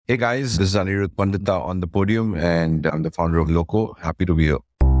Hey guys, this is Anirudh Pandita on the podium, and I'm the founder of Loco. Happy to be here.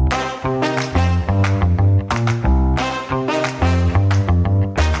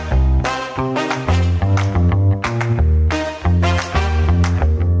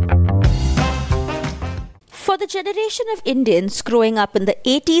 For the generation of Indians growing up in the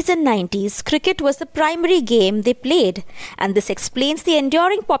 80s and 90s, cricket was the primary game they played, and this explains the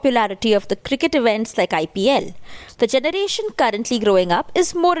enduring popularity of the cricket events like IPL. The generation currently growing up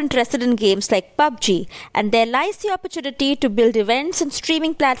is more interested in games like PUBG, and there lies the opportunity to build events and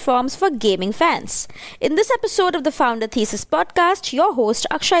streaming platforms for gaming fans. In this episode of the Founder Thesis podcast, your host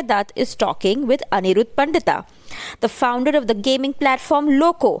Akshay Dutt is talking with Anirudh Pandita, the founder of the gaming platform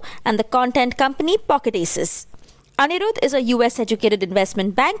Loco and the content company Pocket Aces. Anirudh is a US educated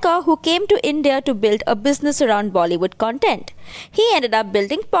investment banker who came to India to build a business around Bollywood content. He ended up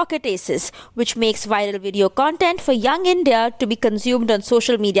building Pocket Aces, which makes viral video content for young India to be consumed on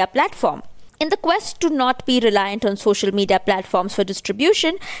social media platforms. In the quest to not be reliant on social media platforms for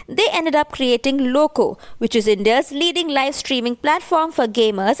distribution, they ended up creating Loco, which is India's leading live streaming platform for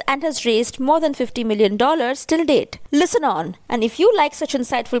gamers and has raised more than $50 million till date. Listen on, and if you like such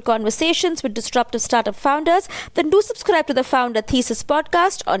insightful conversations with disruptive startup founders, then do subscribe to the Founder Thesis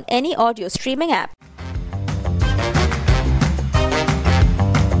podcast on any audio streaming app.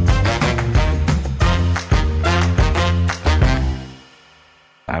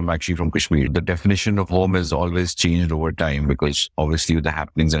 I'm actually from Kashmir. The definition of home has always changed over time because obviously with the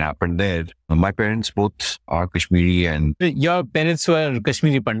happenings that happened there, my parents both are Kashmiri and... Your parents were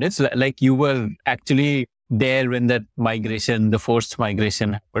Kashmiri Pandits, like you were actually there when that migration, the forced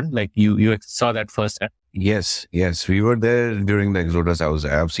migration happened, like you saw that firsthand. Yes. We were there during the Exodus.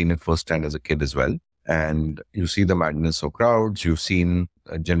 I've seen it firsthand as a kid as well. And you see the madness of crowds, you've seen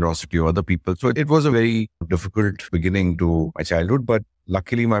generosity of other people. So it was a very difficult beginning to my childhood, but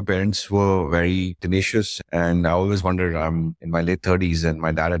luckily my parents were very tenacious, and I always wondered, I'm in my late 30s and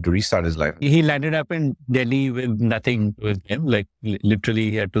my dad had to restart his life. He landed up in Delhi with nothing with him, like literally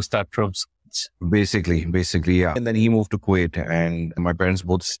he had to start from scratch. Basically, yeah. And then he moved to Kuwait, and my parents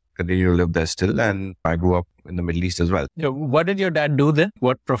both continue to live there still, and I grew up in the Middle East as well. What did your dad do then?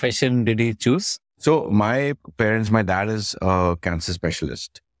 What profession did he choose? So my dad is a cancer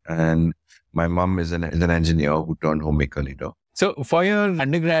specialist, and my mom is an engineer who turned homemaker later. So for your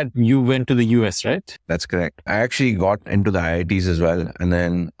undergrad, you went to the US, right? That's correct. I actually got into the IITs as well. And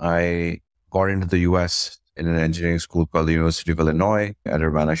then I got into the US in an engineering school called the University of Illinois at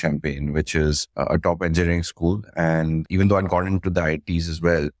Urbana-Champaign, which is a top engineering school. And even though I got into the IITs as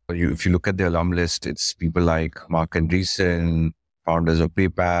well, if you look at the alum list, it's people like Mark Andreessen, founders of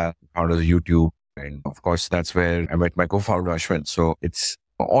PayPal, founders of YouTube. And of course, that's where I met my co-founder, Ashwin. So it's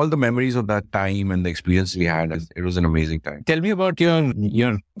all the memories of that time and the experience we had. It was an amazing time. Tell me about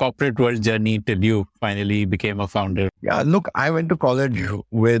your corporate world journey till you finally became a founder. Yeah, look, I went to college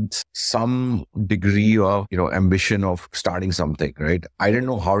with some degree of, ambition of starting something, right? I didn't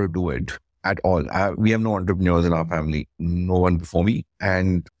know how to do it at all. We have no entrepreneurs in our family, no one before me.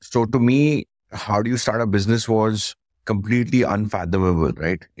 And so to me, how do you start a business was completely unfathomable,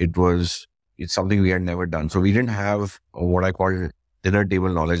 right? It's something we had never done. So we didn't have what I call dinner table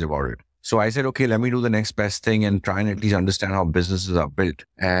knowledge about it. So I said, okay, let me do the next best thing and try and at least understand how businesses are built.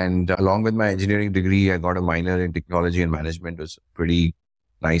 And along with my engineering degree, I got a minor in technology and management. It was a pretty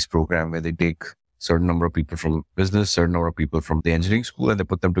nice program where they take certain number of people from business, certain number of people from the engineering school, and they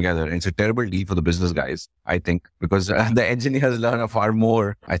put them together. And it's a terrible deal for the business guys, I think, because the engineers learn far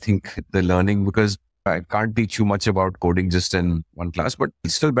more. I think the learning, because I can't teach you much about coding just in one class, but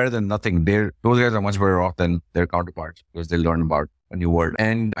it's still better than nothing. Those guys are much better off than their counterparts because they learn about a new world.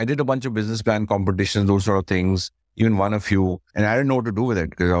 And I did a bunch of business plan competitions, those sort of things, even won a few. And I didn't know what to do with it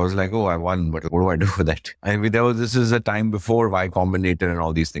because I was like, oh, I won, but what do I do with it? I mean, this is a time before Y Combinator and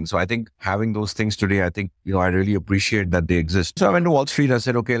all these things. So I think having those things today, I think, I really appreciate that they exist. So I went to Wall Street. I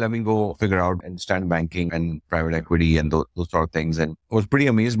said, okay, let me go figure out and understand banking and private equity and those sort of things. And I was pretty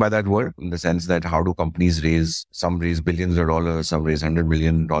amazed by that work in the sense that how do companies some raise billions of dollars, some raise $100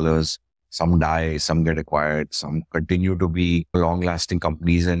 million. Some die, some get acquired, some continue to be long-lasting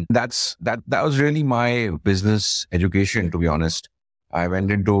companies. And that was really my business education, to be honest. I went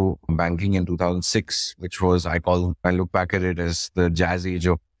into banking in 2006, which was, I look back at it as the jazz age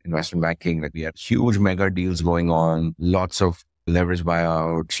of investment banking. Like we had huge mega deals going on, lots of leverage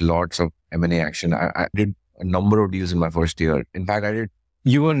buyouts, lots of M&A action. I did a number of deals in my first year. In fact,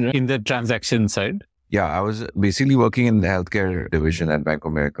 You were in the transaction side? Yeah, I was basically working in the healthcare division at Bank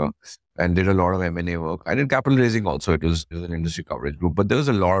of America. and did a lot of M&A work. I did capital raising also. It was an industry coverage group, but there was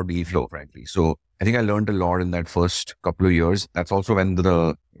a lot of deal flow, frankly. So I think I learned a lot in that first couple of years. That's also when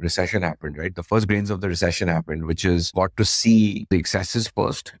the recession happened, right? The first grains of the recession happened, which is got to see the excesses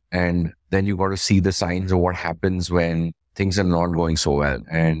first, and then you got to see the signs of what happens when things are not going so well.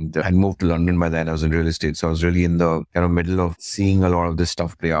 And I moved to London by then. I was in real estate. So I was really in the kind of middle of seeing a lot of this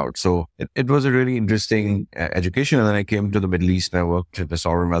stuff play out. So it was a really interesting education. And then I came to the Middle East and I worked at the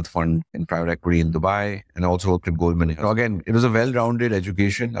sovereign wealth fund in private equity in Dubai. And I also worked at Goldman. So again, it was a well-rounded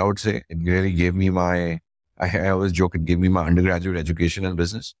education, I would say. It really gave me I always joke, it gave me my undergraduate education in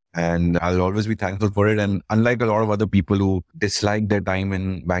business, and I'll always be thankful for it. And unlike a lot of other people who dislike their time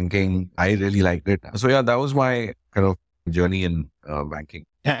in banking, I really liked it. So yeah, that was my kind of journey in banking.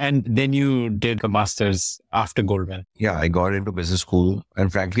 And then you did a master's after Goldman. Yeah, I got into business school.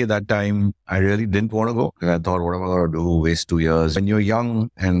 And frankly, at that time, I really didn't want to go because I thought, what am I going to do? Waste 2 years. When you're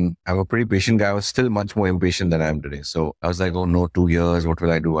young, and I'm a pretty patient guy, I was still much more impatient than I am today. So I was like, oh no, 2 years, what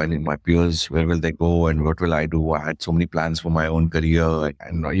will I do? I need my peers, where will they go? And what will I do? I had so many plans for my own career.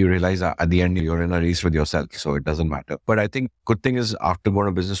 And you realize at the end, you're in a race with yourself. So it doesn't matter. But I think good thing is after going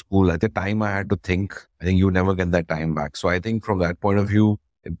to business school, at the time I had to think, I think you never get that time back. So I think from that point of view,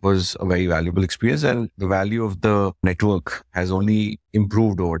 it was a very valuable experience, and the value of the network has only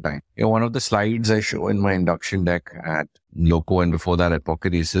improved over time. You know, one of the slides I show in my induction deck at Loco and before that at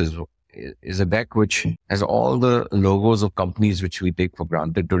Pocket Aces is a deck which has all the logos of companies which we take for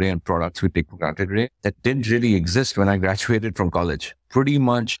granted today and products we take for granted today that didn't really exist when I graduated from college. Pretty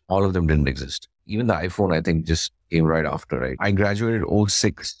much all of them didn't exist. Even the iPhone, I think, just came right after, right? I graduated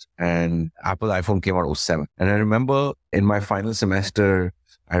 06 and Apple iPhone came out 07. And I remember in my final semester,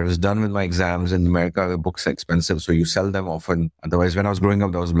 I was done with my exams. In America, the books are expensive, so you sell them often. Otherwise, when I was growing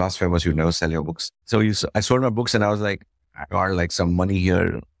up, that was blasphemous. You never sell your books. So I sold my books and I was like, I got like some money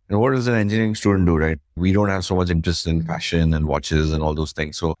here. And what does an engineering student do, right? We don't have so much interest in fashion and watches and all those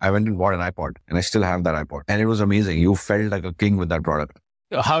things. So I went and bought an iPod, and I still have that iPod. And it was amazing. You felt like a king with that product.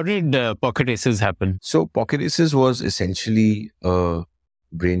 How did Pocket Aces happen? So Pocket Aces was essentially a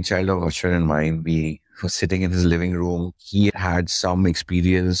brainchild of Ashwin and mine. We were sitting in his living room. He had some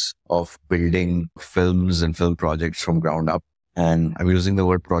experience of building films and film projects from ground up. And I'm using the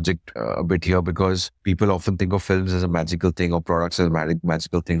word project a bit here because people often think of films as a magical thing or products as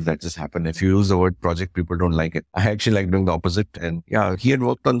magical things that just happen. If you use the word project, people don't like it. I actually like doing the opposite. And yeah, he had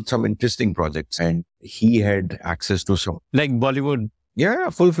worked on some interesting projects and he had access to some... Like Bollywood? Yeah,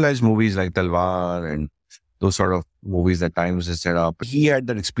 full-fledged movies like Talwar and those sort of movies that Times has set up. He had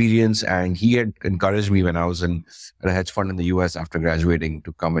that experience and he had encouraged me when I was at a hedge fund in the US after graduating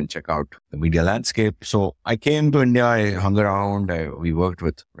to come and check out the media landscape. So I came to India, I hung around, we worked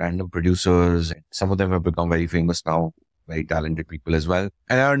with random producers. Some of them have become very famous now, very talented people as well.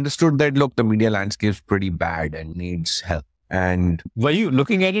 And I understood that, look, the media landscape is pretty bad and needs help. And were you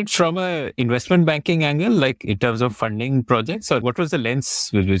looking at it from a investment banking angle, like in terms of funding projects, or what was the lens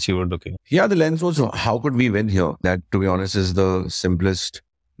with which you were looking? Yeah, the lens was, how could we win here? That, to be honest, is the simplest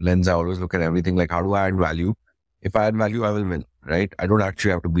lens. I always look at everything like, how do I add value? If I add value, I will win, right? I don't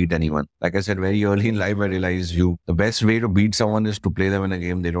actually have to beat anyone. Like I said, very early in life, I realized the best way to beat someone is to play them in a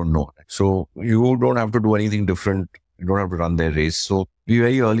game they don't know. So you don't have to do anything different. You don't have to run their race. So we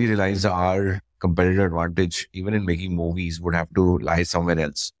very early realized our competitive advantage, even in making movies, would have to lie somewhere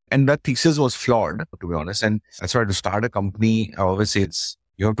else. And that thesis was flawed, to be honest. And that's why to start a company, I always say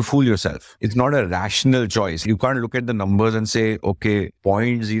you have to fool yourself. It's not a rational choice. You can't look at the numbers and say, okay,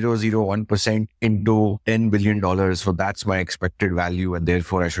 0.001% into $10 billion. So that's my expected value and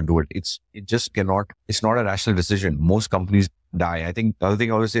therefore I should do it. It just cannot, it's not a rational decision. Most companies die. I think the other thing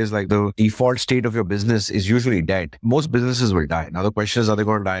I always say is like the default state of your business is usually dead. Most businesses will die. Now the question is, are they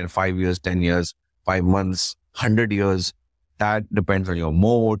going to die in 5 years, 10 years, 5 months, 100 years? That depends on your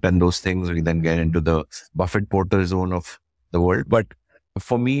moat and those things. We then get into the Buffett Porter zone of the world. But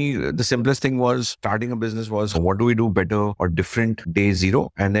for me, the simplest thing was starting a business was what do we do better or different day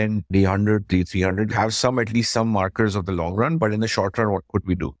zero? And then day 100, day 300, have at least some markers of the long run. But in the short run, what could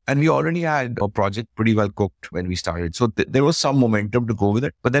we do? And we already had a project pretty well cooked when we started. So there was some momentum to go with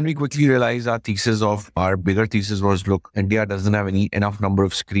it. But then we quickly realized our bigger thesis was, look, India doesn't have enough number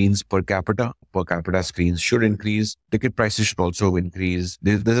of screens per capita. Per capita screens should increase. Ticket prices should also increase.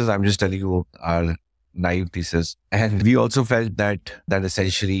 This is, I'm just telling you, our naive thesis. And we also felt that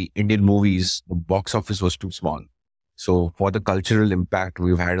essentially Indian movies, the box office was too small. So for the cultural impact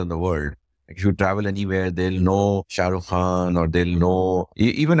we've had on the world, Like if you travel anywhere, they'll know Shah Rukh Khan, or they'll know,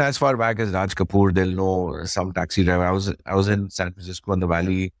 even as far back as Raj Kapoor, they'll know some taxi driver. I was in San Francisco on the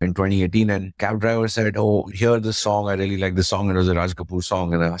Valley in 2018, and cab driver said, "Oh, hear this song. I really like this song." And it was a Raj Kapoor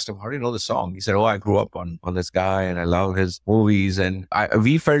song. And I asked him, "How do you know the song?" He said, "Oh, I grew up on this guy and I love his movies." And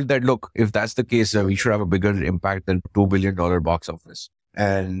we felt that, look, if that's the case, we should have a bigger impact than $2 billion box office.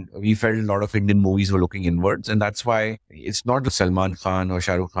 And we felt a lot of Indian movies were looking inwards. And that's why it's not Salman Khan or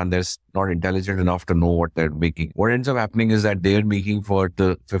Shah Rukh Khan. They're not intelligent enough to know what they're making. What ends up happening is that they're making for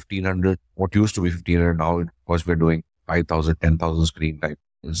the 1,500, what used to be 1,500 now, of course, we're doing 5,000, 10,000 screen type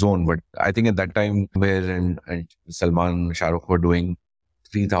zone. But I think at that time, where and Salman, Shah Rukh were doing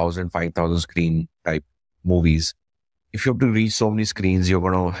 3,000, 5,000 screen type movies. If you have to reach so many screens, you're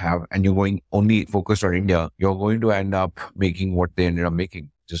going to have, and you're going only focused on India, you're going to end up making what they ended up making,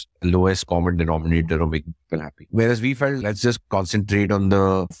 just the lowest common denominator of making people happy. Whereas we felt, let's just concentrate on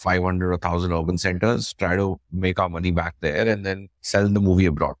the 500 or 1,000 urban centers, try to make our money back there, and then sell the movie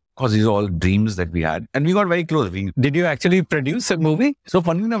abroad. Because these are all dreams that we had. And we got very close. Did you actually produce a movie? So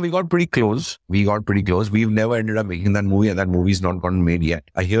funny enough, we got pretty close. We've never ended up making that movie, and that movie's not gotten made yet.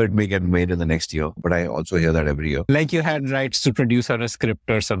 I hear it may get made in the next year, but I also hear that every year. Like you had rights to produce on a script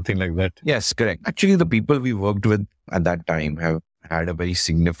or something like that. Yes, correct. Actually, the people we worked with at that time have had a very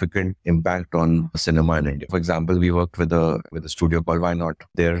significant impact on cinema in India. For example, we worked with a studio called Why Not.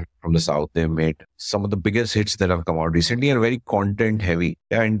 They're from the South. They made some of the biggest hits that have come out recently and very content heavy.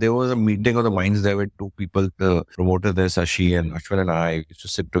 And there was a meeting of the minds there with two people, the promoter there, Sashi and Ashwin, and I used to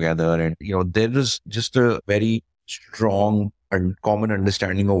sit together. And, there is just a very strong and common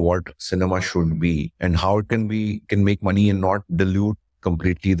understanding of what cinema should be and how it can make money and not dilute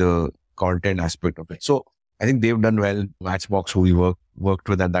completely the content aspect of it. So I think they've done well. Matchbox, who we worked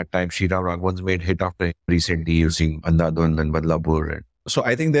with at that time, Sriram Raghavan's made hit after hit recently using Andhadhun and Badlapur. And so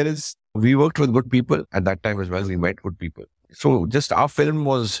I think we worked with good people at that time as well. We met good people. So just our film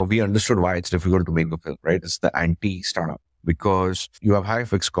we understood why it's difficult to make a film, right? It's the anti-startup. Because you have high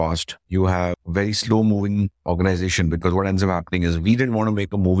fixed cost, you have very slow moving organization, because what ends up happening is we didn't want to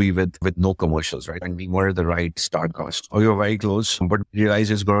make a movie with no commercials, right? And we wanted the right start cost. Or you're very close, but realize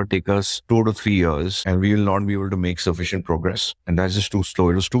it's going to take us 2 to 3 years and we will not be able to make sufficient progress. And that's just too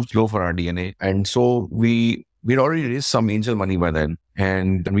slow. It was too slow for our DNA. And so we'd already raised some angel money by then.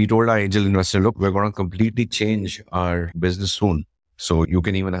 And we told our angel investor, look, we're going to completely change our business soon. So you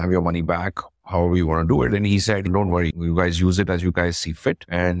can even have your money back however you want to do it. And he said, don't worry, you guys use it as you guys see fit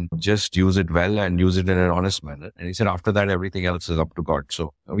and just use it well and use it in an honest manner. And he said, after that, everything else is up to God.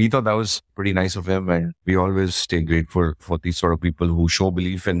 So we thought that was pretty nice of him. And we always stay grateful for these sort of people who show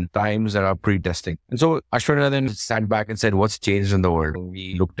belief in times that are pre-testing. And so Ashwarna then sat back and said, what's changed in the world?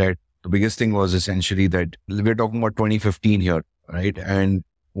 We looked at the biggest thing was essentially that we're talking about 2015 here, right? And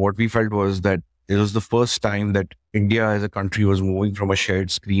what we felt was that it was the first time that India as a country was moving from a shared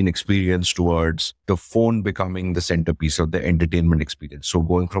screen experience towards the phone becoming the centerpiece of the entertainment experience. So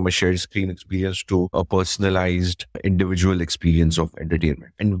going from a shared screen experience to a personalized individual experience of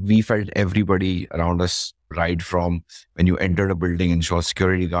entertainment. And we felt everybody around us, right from when you entered a building and saw a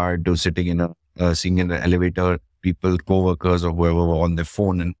security guard to sitting seeing in an elevator, people, co-workers or whoever were on their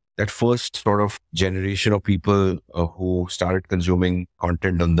phone. And that first sort of generation of people who started consuming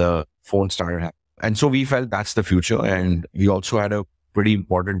content on the phone started happening. And so we felt that's the future. And we also had a pretty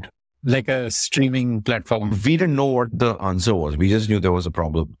important... Like a streaming platform. We didn't know what the answer was. We just knew there was a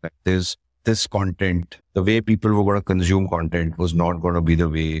problem. Like this content, the way people were going to consume content was not going to be the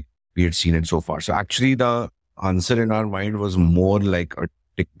way we had seen it so far. So actually the answer in our mind was more like a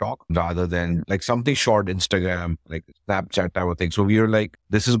TikTok rather than like something short, Instagram, like Snapchat type of thing. So we were like,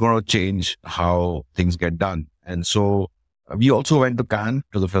 this is going to change how things get done. And so we also went to Cannes,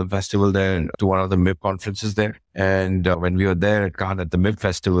 to the film festival there, to one of the MIP conferences there. And when we were there at Cannes at the MIP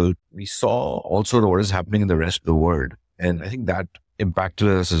festival, we saw also what is happening in the rest of the world. And I think that impacted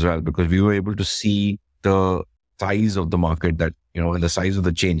us as well, because we were able to see the size of the market that, and the size of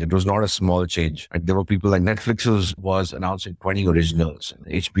the change. It was not a small change. Like, there were people like Netflix was announcing 20 originals.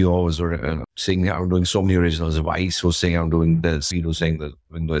 HBO was saying, I'm doing so many originals. Vice was saying, I'm doing this. He was saying,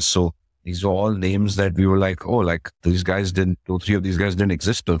 doing this. So these are all names that we were like, oh, like these guys two, three of these guys didn't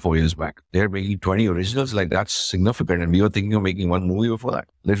exist till 4 years back. They're making 20 originals. Like, that's significant. And we were thinking of making one movie before that.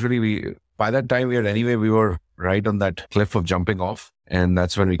 Literally, by that time we were right on that cliff of jumping off. And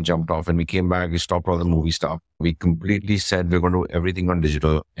that's when we jumped off and we came back. We stopped all the movie stuff. We completely said we're going to do everything on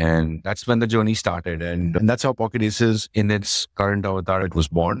digital. And that's when the journey started. And that's how Pocket Aces in its current avatar, it was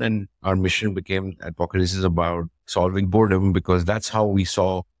born. And our mission became at Pocket Aces about solving boredom, because that's how we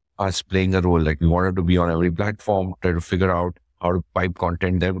saw us playing a role. Like, we wanted to be on every platform, try to figure out how to pipe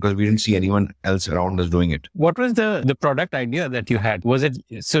content there because we didn't see anyone else around us doing it. What was the product idea that you had? Was it,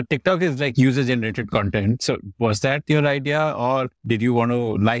 so TikTok is like user generated content. So was that your idea, or did you want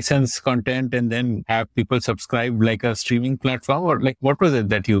to license content and then have people subscribe like a streaming platform, or like what was it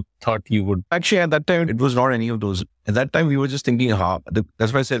that you thought you would? Actually, at that time, it was not any of those. At that time, we were just thinking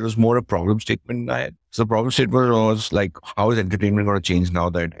that's why I said it was more a problem statement I had. So the problem statement was like, how is entertainment going to change now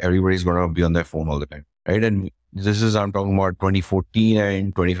that everybody's going to be on their phone all the time, right? And I'm talking about 2014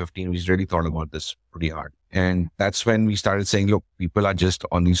 and 2015. We really thought about this pretty hard. And that's when we started saying, look, people are just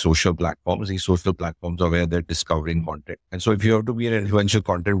on these social platforms. These social platforms are where they're discovering content. And so if you have to be an influential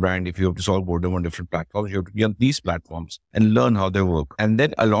content brand, if you have to solve boredom on different platforms, you have to be on these platforms and learn how they work. And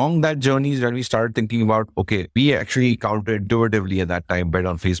then along that journey is when we started thinking about, okay, we actually counterintuitively at that time bet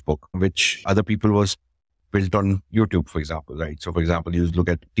on Facebook, which other people was built on YouTube, for example, right? So for example, you look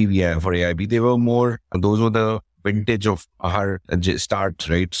at TVF or AIB, those were the vintage of our start,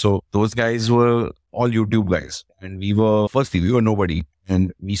 right? So those guys were all YouTube guys. And we were nobody.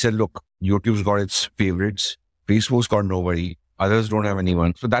 And we said, look, YouTube's got its favorites. Facebook's got nobody. Others don't have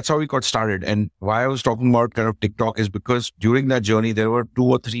anyone. So that's how we got started. And why I was talking about kind of TikTok is because during that journey, there were 2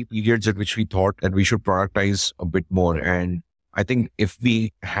 or 3 periods at which we thought that we should productize a bit more. And I think if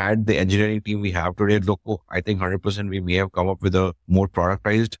we had the engineering team we have today at Loco, I think 100% we may have come up with a more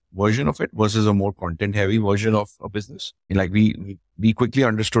productized version of it versus a more content heavy version of a business. And like we quickly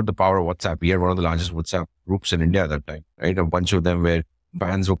understood the power of WhatsApp. We had one of the largest WhatsApp groups in India at that time, right? A bunch of them where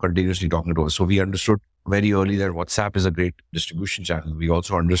fans were continuously talking to us. So we understood very early that WhatsApp is a great distribution channel. We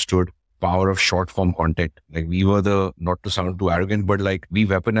also understood power of short form content. Like we were not to sound too arrogant, but like we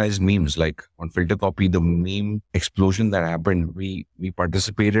weaponized memes, like on Filter Copy, the meme explosion that happened, we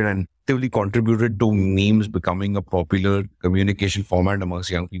participated and actively contributed to memes becoming a popular communication format amongst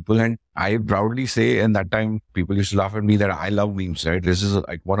young people. And I proudly say, and that time people used to laugh at me that I love memes, right? This is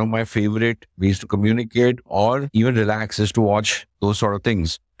like one of my favorite ways to communicate or even relax is to watch those sort of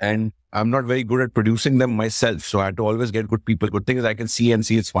things. And I'm not very good at producing them myself. So I had to always get good people, good things I can see and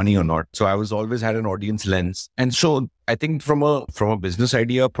see it's funny or not. So I was always had an audience lens. And so I think from a business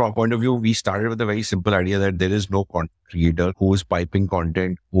idea point of view, we started with a very simple idea that there is no content creator who is piping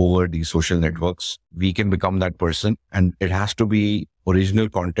content over these social networks. We can become that person, and it has to be original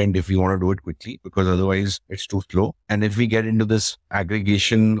content if we want to do it quickly, because otherwise it's too slow. And if we get into this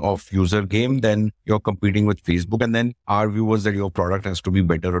aggregation of user game, then you're competing with Facebook. And then our view was that your product has to be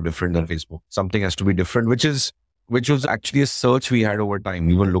better or different than Facebook. Something has to be different, which was actually a search we had over time.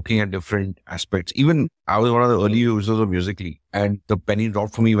 We were looking at different aspects. Even I was one of the early users of Musical.ly, and the penny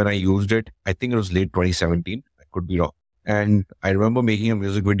dropped for me when I used it. I think it was late 2017. I could be wrong. And I remember making a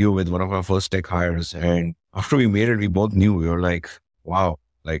music video with one of our first tech hires. And after we made it, we both knew, we were like, wow,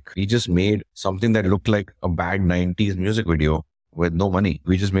 like we just made something that looked like a bad 90s music video with no money.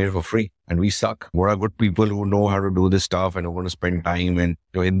 We just made it for free, and we suck. What are good people who know how to do this stuff and are going to spend time and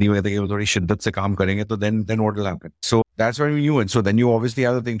Hindi mein thodi shiddat se kaam karenge, to then what will happen? So that's when we knew. And so then you obviously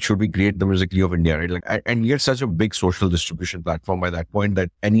have to think, should we create the Musical.ly of India, right? Like, and we had such a big social distribution platform by that point that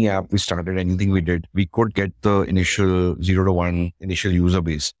any app we started, anything we did, we could get the initial 0 to 1 initial user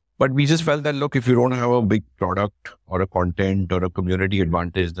base. But we just felt that, look, if you don't have a big product or a content or a community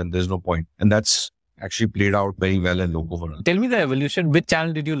advantage, then there's no point. And that's actually played out very well in Loco for us. Tell me the evolution. Which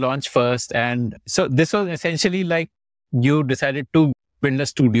channel did you launch first? And so this was essentially like you decided to build a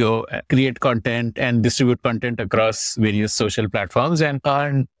studio, create content and distribute content across various social platforms and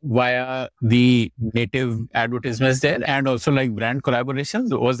earn via the native advertisements there and also like brand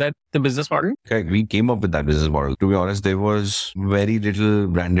collaborations. Was that the business model? Correct. We came up with that business model. To be honest, there was very little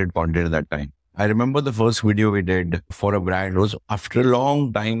branded content at that time. I remember the first video we did for a brand was after a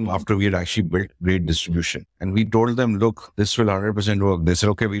long time after we had actually built great distribution. And we told them, look, this will 100% work. They said,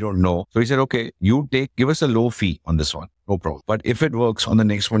 okay, we don't know. So we said, okay, give us a low fee on this one. No problem. But if it works on the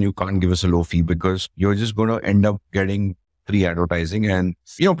next one, you can't give us a low fee because you're just going to end up getting free advertising. And,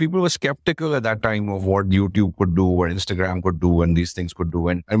 people were skeptical at that time of what YouTube could do, what Instagram could do, and these things could do.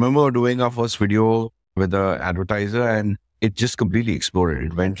 And I remember doing our first video with the advertiser and it just completely exploded.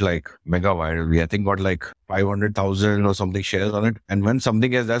 It went like mega viral. We, I think, got like 500,000 or something shares on it. And when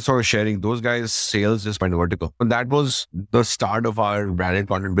something has that sort of sharing, those guys' sales just went vertical. And that was the start of our branded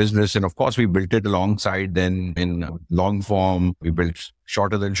content business. And of course, we built it alongside then in long form. We built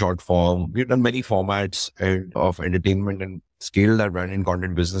shorter than short form. We've done many formats of entertainment and scaled our branded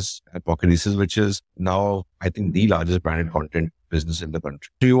content business at Pocket Aces, which is now, I think, the largest branded content business in the country.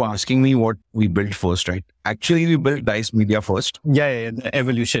 So you were asking me what we built first, right? Actually, we built Dice Media first. Yeah, the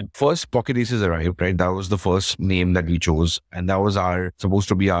evolution. First, Pocket Aces arrived, right? That was the first name that we chose. And that was supposed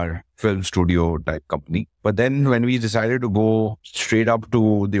to be our film studio type company. But then when we decided to go straight up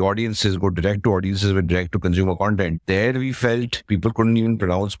to the audiences, go direct to audiences with direct to consumer content, there we felt people couldn't even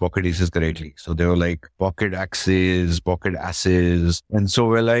pronounce pocket aces correctly. So they were like pocket axes, pocket asses. And so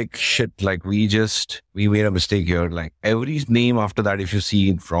we're like, shit, like we made a mistake here. Like every name after that, if you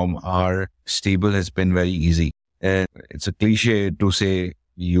see from our stable has been very easy. And it's a cliche to say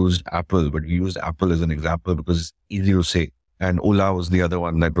we used Apple, but we used Apple as an example because it's easy to say. And Ola was the other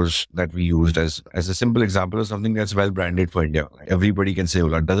one that we used as a simple example of something that's well branded for India. Everybody can say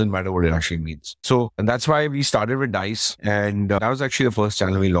Ola. It doesn't matter what it actually means. So, and that's why we started with Dice. And that was actually the first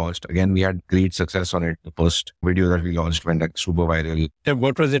channel we launched. Again, we had great success on it. The first video that we launched went like super viral.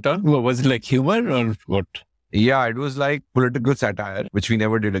 What was it on? Was it like humor or what? Yeah, it was like political satire, which we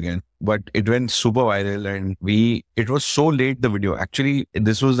never did again. But it went super viral and it was so late, the video. Actually,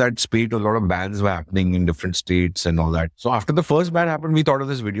 this was that spate, a lot of bans were happening in different states and all that. So after the first ban happened, we thought of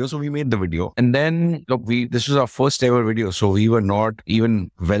this video. So we made the video. And then, look, this was our first ever video. So we were not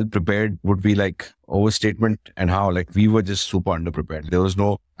even well prepared, would be like overstatement and how like we were just super underprepared. There was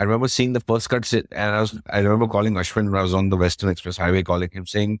no, I remember seeing the first cut and I remember calling Ashwin when I was on the Western Express Highway, calling him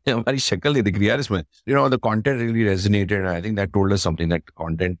saying, "Hamari shakal nahi dikh rahi yaar isme." You know, the content really resonated. And I think that told us something, that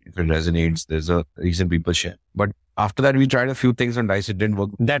content, if it resonates, there's a reason people share. But after that, we tried a few things on Dice. It didn't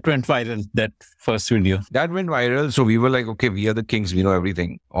work. That went viral, that first video. That went viral. So we were like, okay, we are the kings. We know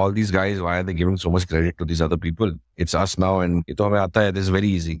everything. All these guys, why are they giving so much credit to these other people? It's us now. And ये तो हमें आता है. This is very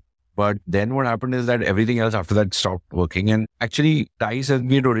easy. But then what happened is that everything else after that stopped working. And actually, Dice, as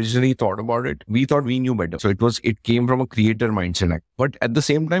we had originally thought about it, we thought we knew better. So it came from a creator mindset. But at the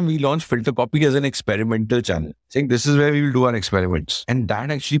same time, we launched Filter Copy as an experimental channel, saying this is where we will do our experiments. And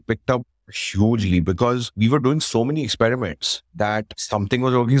that actually picked up hugely because we were doing so many experiments that something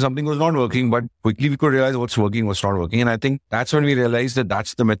was working, something was not working, but quickly we could realize what's working, what's not working. And I think that's when we realized that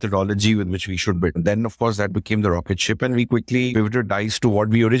that's the methodology with which we should build. And then, of course, that became the rocket ship, and we quickly pivoted Dice to what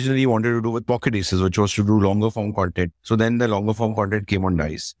we originally wanted to do with Pocket Aces, which was to do longer form content. So then the longer form content came on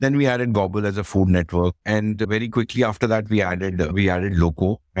Dice. Then we added Gobble as a food network. And very quickly after that, we added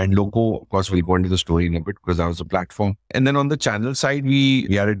Loco. And Loco, of course, we'll go into the story in a bit because that was a platform. And then on the channel side,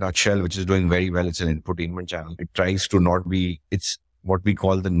 we added Nutshell, which is doing very well. It's an infotainment channel. It tries to not be, it's what we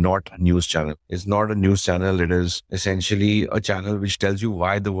call the not news channel. It's not a news channel. It is essentially a channel which tells you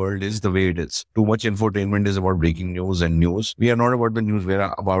why the world is the way it is. Too much infotainment is about breaking news and news. We are not about the news. We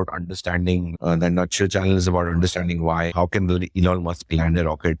are about understanding. The Nutshell channel is about understanding why. How can Elon Musk land a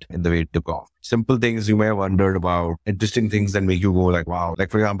rocket in the way it took off? Simple things you may have wondered about, interesting things that make you go like, wow. Like,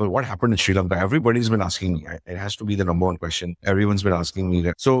 for example, what happened in Sri Lanka? Everybody's been asking me. It has to be the number one question. Everyone's been asking me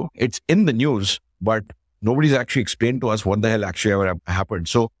that. So it's in the news, but nobody's actually explained to us what the hell actually ever happened.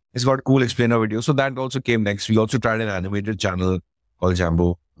 So it's got a cool explainer video. So that also came next. We also tried an animated channel called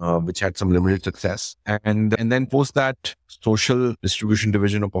Jambo, which had some limited success. And then post that, social distribution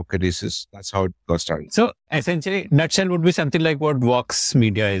division of Pocket Aces. That's how it got started. So essentially, Nutshell would be something like what Vox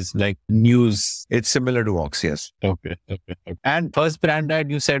Media is, like news. It's similar to Vox, yes. Okay. And first brand ad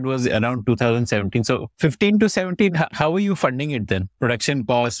you said was around 2017. So 15 to 17, how were you funding it then? Production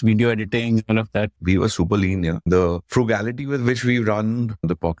costs, video editing, all of that? We were super lean, yeah. The frugality with which we run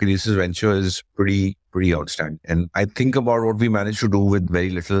the Pocket Aces venture is pretty outstanding. And I think about what we managed to do with very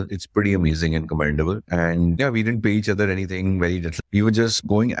little. It's pretty amazing and commendable. And yeah, we didn't pay each other anything, very little. We were just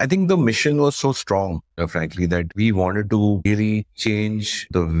going. I think the mission was so strong, frankly, that we wanted to really change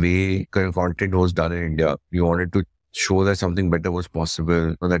the way content was done in India. We wanted to show that something better was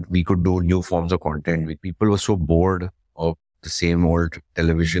possible, so that we could do new forms of content. People were so bored of the same old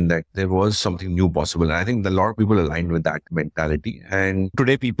television that there was something new possible. And I think a lot of people aligned with that mentality. And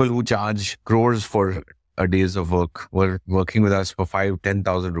today, people who charge crores for a days of work were working with us for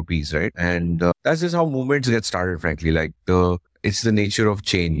 5,000-10,000 rupees, right? And that's just how movements get started, frankly. Like it's the nature of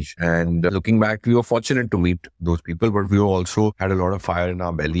change. And looking back, we were fortunate to meet those people, but we also had a lot of fire in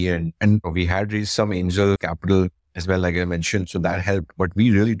our belly, and we had raised some angel capital as well, like I mentioned. So that helped, but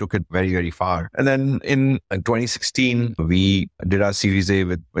we really took it very, very far. And then in 2016, we did our Series A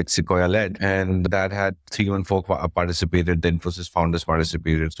with Sequoia led, and that had 314 participated. The Infosys founders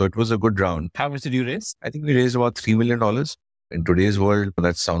participated. So it was a good round. How much did you raise? I think we raised about $3 million. In today's world,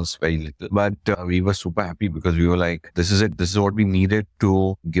 that sounds very little, but we were super happy because we were like, this is it. This is what we needed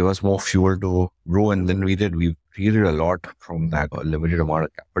to give us more fuel to grow. And then we created a lot from that limited amount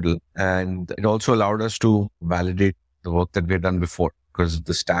of capital. And it also allowed us to validate the work that we had done before. because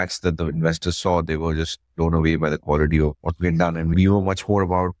the stats that the investors saw, they were just blown away by the quality of what we had done. And we were much more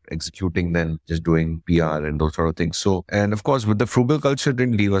about executing than just doing PR and those sort of things. So, and of course, with the frugal culture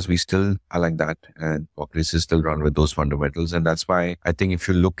didn't leave us, we still are like that. And Pocket Aces still run with those fundamentals. And that's why I think if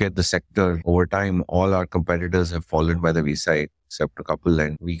you look at the sector over time, all our competitors have fallen by the wayside, except a couple,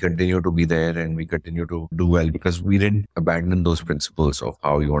 and we continue to be there and we continue to do well because we didn't abandon those principles of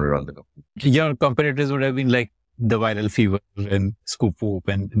how you want to run the company. Your competitors would have been like the Viral Fever and Scoop Whoop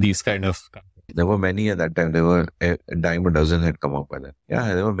and these kind of companies. There were many at that time. There were a dime a dozen had come up by then.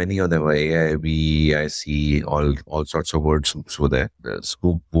 Yeah, there were many of them. AIB, IC, all sorts of words were there. The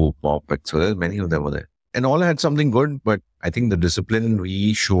Scoop, Whoop, Mop, so there many of them were there. And all had something good, but I think the discipline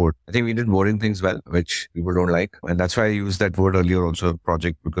we showed, I think we did boring things well, which people don't like. And that's why I used that word earlier also,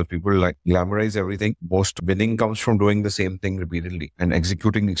 project, because people like glamorize everything. Most winning comes from doing the same thing repeatedly and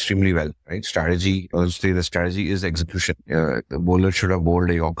executing extremely well, right? Strategy, honestly, the strategy is execution. The bowler should have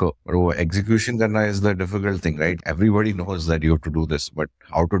bowled a Yorker. But execution karna is the difficult thing, right? Everybody knows that you have to do this, but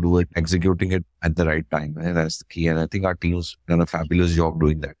how to do it, executing it at the right time. And that's the key. And I think our team's done a fabulous job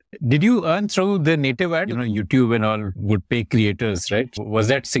doing that. Did you earn through the native ad? YouTube and all would pay creators, right? Was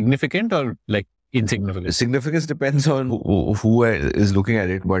that significant or like insignificant? Significance depends on who is looking at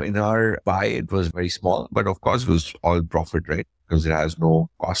it. But in our pie, it was very small. But of course, it was all profit, right? Because it has no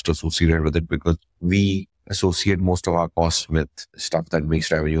cost associated with it because we associate most of our costs with stuff that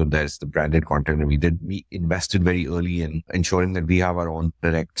makes revenue. There's the branded content. And we invested very early in ensuring that we have our own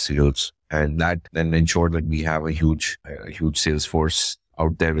direct sales. And that then ensured that we have a huge sales force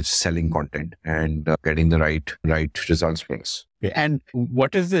out there which is selling content and getting the right results for us. Okay. And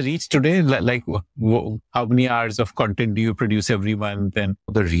what is the reach today? Like how many hours of content do you produce every month? And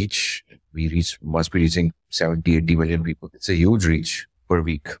the reach, must be reaching 70, 80 million people. It's a huge reach per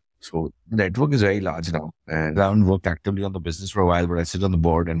week. So the network is very large now. And I haven't worked actively on the business for a while, but I sit on the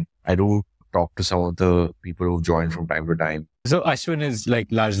board and I do talk to some of the people who've joined from time to time. So Ashwin is like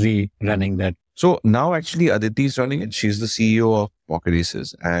largely running that. So now actually Aditi is running it. She's the CEO of Pocket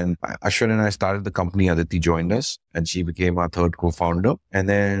Aces. And Ashwin and I started the company. Aditi joined us and she became our third co-founder. And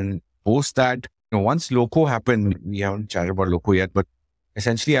then post that, once Loco happened, we haven't chatted about Loco yet, but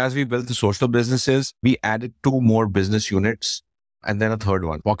essentially as we built the social businesses, we added 2 more business units and then a third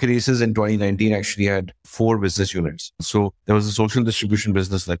one. Pocket Aces in 2019 actually had 4 business units. So there was a social distribution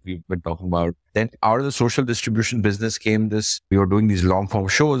business like we've been talking about. Then out of the social distribution business came we were doing these long form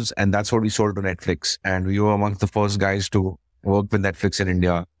shows and that's what we sold to Netflix. And we were amongst the first guys to work with Netflix in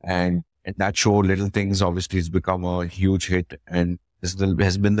India. And that show, Little Things, obviously has become a huge hit. And this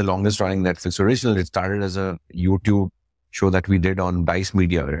has been the longest running Netflix original. It started as a YouTube show that we did on Dice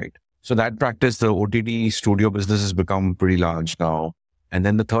Media, right? So that practice, the OTT studio business has become pretty large now. And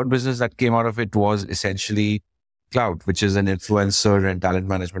then the third business that came out of it was essentially Cloud, which is an influencer and talent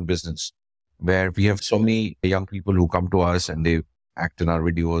management business where we have so many young people who come to us and they act in our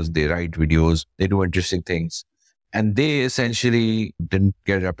videos, they write videos, they do interesting things. And they essentially didn't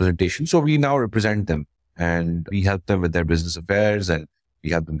get representation. So we now represent them and we help them with their business affairs and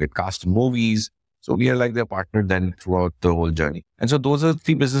we help them get cast in movies. So we are like their partner then throughout the whole journey. And so those are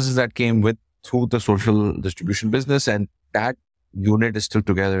 3 businesses that came through the social distribution business. And that unit is still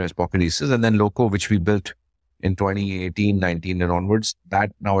together as Pocket Aces. And then Loco, which we built in 2018, 19 and onwards,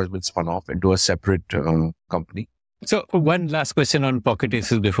 that now has been spun off into a separate company. So one last question on Pocket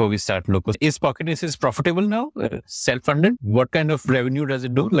Aces before we start Loco. Is Pocket Aces profitable now? Self-funded? What kind of revenue does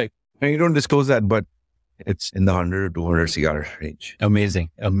it do? Like, you don't disclose that, but it's in the 100 to 200 CR range.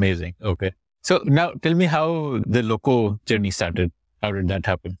 Amazing. Okay. So now tell me how the Loco journey started. How did that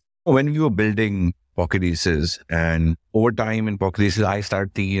happen? When we were building Pocket Aces and over time in Pocket Aces, I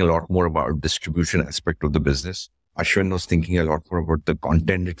started thinking a lot more about distribution aspect of the business. Ashwin was thinking a lot more about the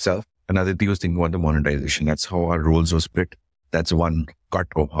content itself. And Aditi was thinking about the monetization. That's how our roles were split. That's one cut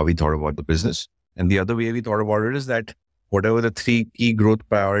of how we thought about the business. And the other way we thought about it is that whatever the 3 key growth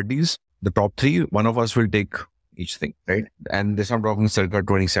priorities, the top 3, one of us will take each thing, right? And this I'm talking circa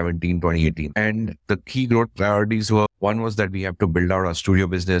 2017, 2018. And the key growth priorities were, one was that we have to build out our studio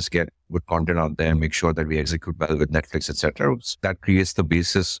business, get good content out there, make sure that we execute well with Netflix, etc. That creates the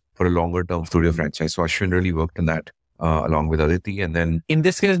basis for a longer term studio franchise. So Ashwin really worked on that along with Aditi. And then in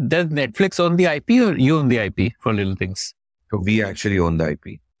this case, does Netflix own the IP or you own the IP for Little Things? So we actually own the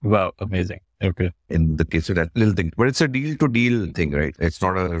IP. Wow, amazing. Okay. In the case of that Little Thing. But it's a deal to deal thing, right? It's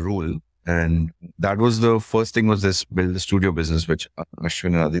not a rule. And that was the first thing, was this build the studio business, which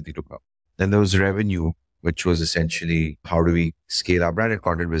Ashwin and Aditi took up. Then there was revenue, which was essentially how do we scale our branded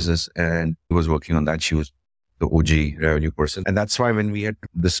content business? And he was working on that. She was the OG revenue person. And that's why when we had to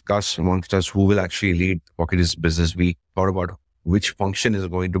discuss amongst us who will actually lead Pocket Aces business, we thought about which function is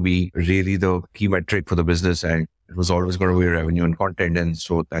going to be really the key metric for the business. And it was always going to be revenue and content. And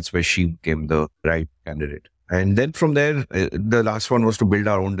so that's where she became the right candidate. And then from there, the last one was to build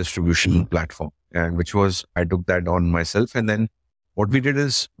our own distribution platform, and which was, I took that on myself. And then what we did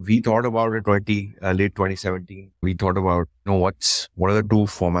is we thought about it late 2017. We thought about, what are the 2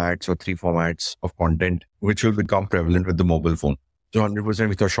 formats or 3 formats of content which will become prevalent with the mobile phone. So 100%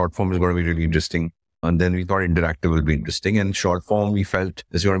 we thought short form is going to be really interesting. And then we thought interactive will be interesting. And short form, we felt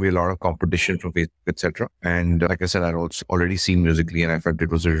there's going to be a lot of competition from Facebook, etc. And like I said, I'd also already seen Musically, and I felt it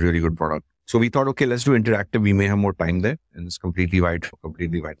was a really good product. So we thought, okay, let's do interactive. We may have more time there, and it's completely wide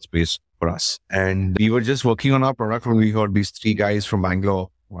space for us. And we were just working on our product when we heard these 3 guys from Bangalore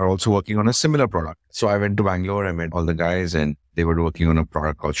are also working on a similar product. So I went to Bangalore, I met all the guys, and they were working on a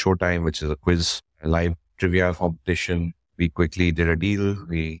product called Showtime, which is a quiz, a live trivia competition. We quickly did a deal.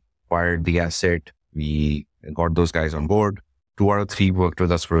 We acquired the asset. We got those guys on board. 2 out of 3 worked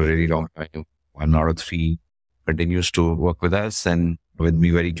with us for a really long time. 1 out of 3 continues to work with us and with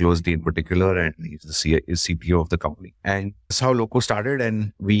me very closely in particular. And he's the CPO of the company. And that's how Loco started.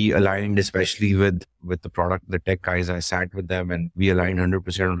 And we aligned, especially with the product, the tech guys. I sat with them and we aligned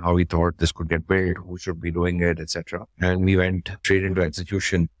 100% on how we thought this could get built, who should be doing it, etc. And we went straight into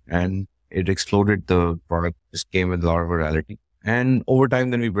execution, and it exploded. The product just came with a lot of virality. And over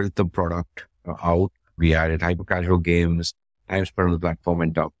time, then we built the product out. We added Hypercasual games, time spent on the platform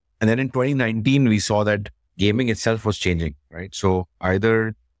went up. And then in 2019, we saw that gaming itself was changing, right? So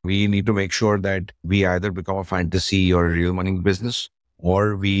either we need to make sure that we either become a fantasy or a real money business,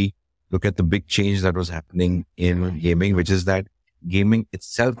 or we look at the big change that was happening in gaming, which is that gaming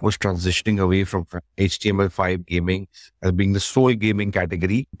itself was transitioning away from HTML5 gaming as being the sole gaming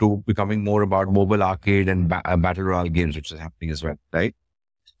category to becoming more about mobile arcade and battle royale games, which is happening as well, right?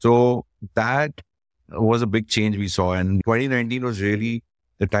 So that was a big change we saw. And 2019 was really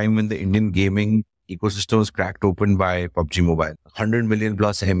the time when the Indian gaming ecosystem was cracked open by PUBG Mobile. 100 million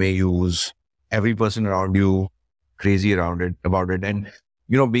plus MAUs, every person around you crazy about it. And,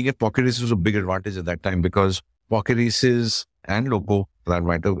 being at Pocket Races was a big advantage at that time, because Pocket Races and Loco, for that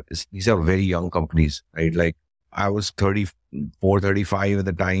matter, these are very young companies, right? Like I was 34, 35 at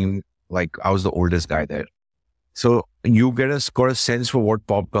the time. Like I was the oldest guy there. So you got a sense for what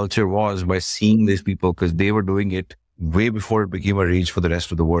pop culture was by seeing these people, because they were doing it way before it became a rage for the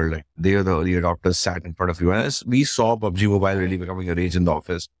rest of the world. Like they are the early adopters, sat in front of you. And as we saw PUBG Mobile really becoming a rage in the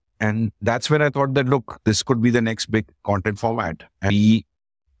office. And that's when I thought that, look, this could be the next big content format. And we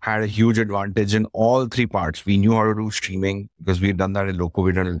had a huge advantage in all 3 parts. We knew how to do streaming because we had done that in Loco.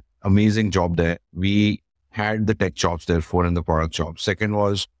 We done an amazing job there. We had the tech jobs, therefore, and the product jobs. Second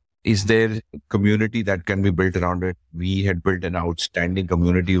was, is there community that can be built around it? We had built an outstanding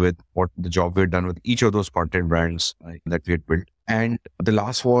community with what the job we had done with each of those content brands that we had built. And the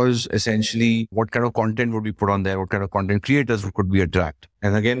last was essentially what kind of content would be put on there? What kind of content creators could we attract?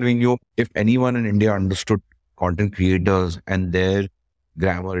 And again, we knew if anyone in India understood content creators and their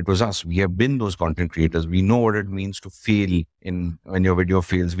grammar, it was us. We have been those content creators. We know what it means to fail when your video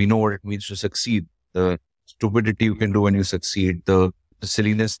fails. We know what it means to succeed. The stupidity you can do when you succeed. The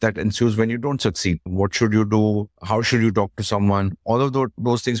silliness that ensues when you don't succeed. What should you do? How should you talk to someone? All of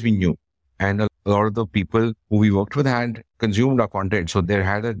those things we knew. And a lot of the people who we worked with had consumed our content. So they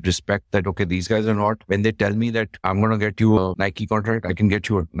had a respect that, okay, these guys are not, when they tell me that I'm going to get you a Nike contract, I can get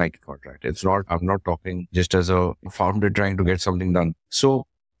you a Nike contract. I'm not talking just as a founder trying to get something done. So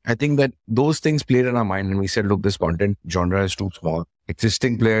I think that those things played in our mind, and we said, look, this content genre is too small.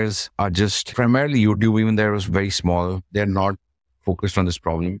 Existing players are just primarily YouTube, even there was very small. They're not focused on this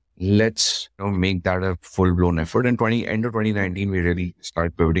problem. Let's make that a full-blown effort. And end of 2019, we really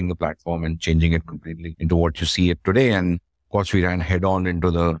started pivoting the platform and changing it completely into what you see it today. And of course, we ran head on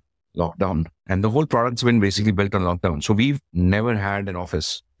into the lockdown. And the whole product's been basically built on lockdown. So we've never had an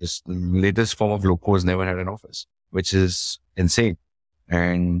office. This latest form of Loco has never had an office, which is insane.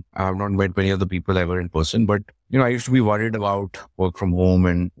 And I have not met many of the people ever in person, but I used to be worried about work from home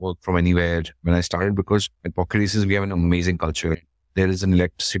and work from anywhere when I started, because at Pocket Races, we have an amazing culture. There is an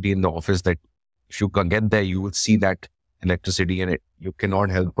electricity in the office that if you can get there, you will see that electricity, and you cannot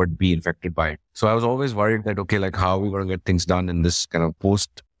help but be infected by it. So I was always worried that, okay, like how are we going to get things done in this kind of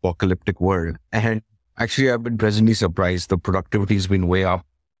post-apocalyptic world? And actually, I've been pleasantly surprised. The productivity has been way up.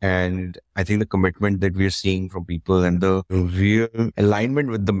 And I think the commitment that we're seeing from people and the real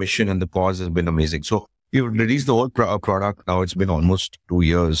alignment with the mission and the cause has been amazing. So we've released the whole product. Now it's been almost 2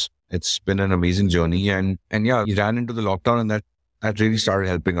 years. It's been an amazing journey. And yeah, we ran into the lockdown, and that that really started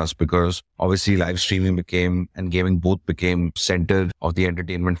helping us because obviously live streaming became and gaming both became center of the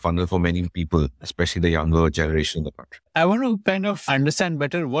entertainment funnel for many people, especially the younger generation in the country. I want to kind of understand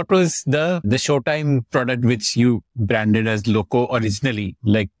better what was the Showtime product which you branded as Loco originally,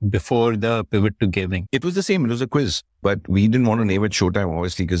 like before the pivot to gaming. It was the same. It was a quiz, but we didn't want to name it Showtime,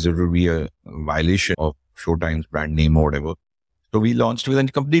 obviously, because it would be a violation of Showtime's brand name or whatever. So we launched with a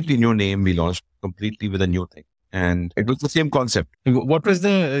completely new name. We launched completely with a new thing. And it was the same concept. What was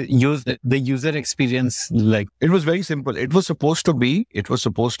the user experience like? It was very simple. It was supposed to be,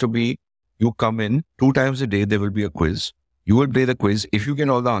 you come in 2 times a day, there will be a quiz. You will play the quiz. If you get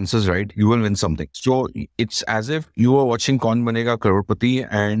all the answers right, you will win something. So it's as if you were watching Kaun Banega Crorepati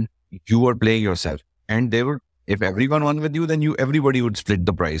and you were playing yourself. And if everyone won with you, then everybody would split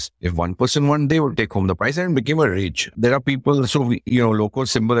the prize. If one person won, they would take home the prize, and it became a rage. There are people, so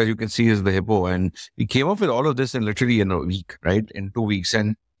Loco's symbol, as you can see, is the hippo. And we came up with all of this in literally in a week, right? In 2 weeks.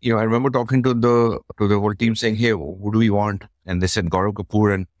 And, I remember talking to the whole team saying, hey, who do we want? And they said Gaurav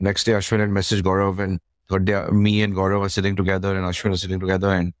Kapoor. And next day, Ashwin had messaged Gaurav, and third day, me and Gaurav are sitting together and Ashwin are sitting together.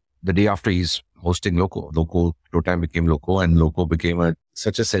 And the day after, he's hosting Loco. Showtime became Loco, and Loco became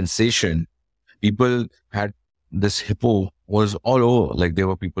such a sensation. People had this hippo was all over. Like there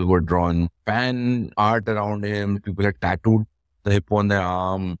were people who had drawn fan art around him. People had tattooed the hippo on their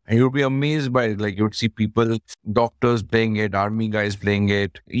arm. And you would be amazed by it. Like you would see people, doctors playing it, army guys playing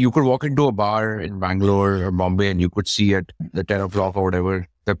it. You could walk into a bar in Bangalore or Bombay and you could see at the 10 o'clock or whatever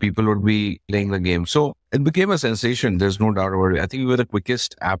that people would be playing the game. So it became a sensation. There's no doubt about it. I think we were the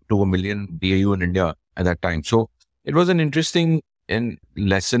quickest app to 1 million DAU in India at that time. So it was an interesting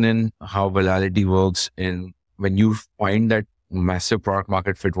lesson in how virality works in when you find that massive product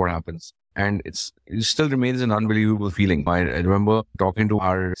market fit, what happens? And it still remains an unbelievable feeling. I remember talking to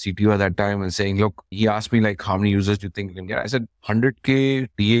our CTO at that time and saying, look, he asked me like, how many users do you think you can get? I said, 100K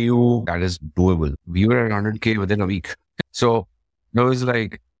DAU, that is doable. We were at 100K within a week. So it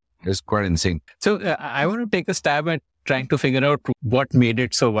was quite insane. So I want to take a stab at trying to figure out what made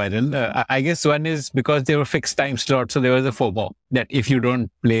it so viral. I guess one is because there were fixed time slots. So there was a FOMO that if you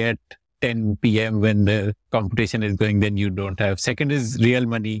don't play at 10 p.m. when the competition is going, then you don't have. Second is real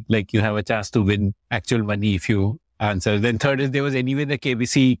money. Like you have a chance to win actual money if you answer. Then third is there was anyway the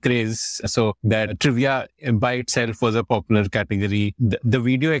KBC craze. So that trivia by itself was a popular category. The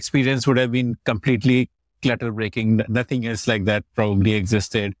video experience would have been completely clutter breaking. Nothing else like that probably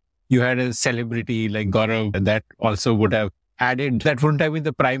existed. You had a celebrity like Gaurav that also would have added. That wouldn't have been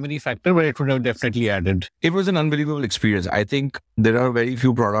the primary factor, but it would have definitely added. It was an unbelievable experience. I think there are very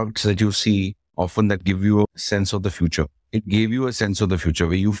few products that you see often that give you a sense of the future. It gave you a sense of the future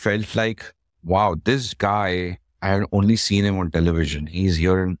where you felt like, wow, this guy, I had only seen him on television. He's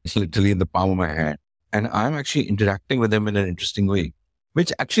here literally in the palm of my hand. And I'm actually interacting with him in an interesting way,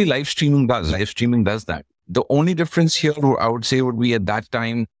 which actually live streaming does. Live streaming does that. The only difference here, I would say, would be at that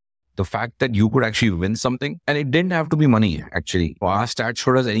time, the fact that you could actually win something, and it didn't have to be money, actually. Our stats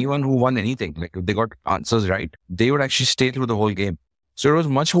showed us anyone who won anything, like if they got answers right, they would actually stay through the whole game. So it was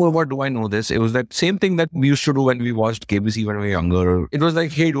much more about, do I know this? It was that same thing that we used to do when we watched KBC when we were younger. It was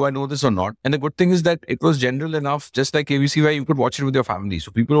like, hey, do I know this or not? And the good thing is that it was general enough, just like KBC, where you could watch it with your family.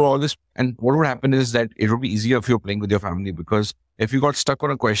 So people were always, and what would happen is that it would be easier if you're playing with your family, because if you got stuck on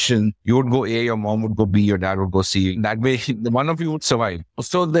a question, you would go A, your mom would go B, your dad would go C. That way, one of you would survive.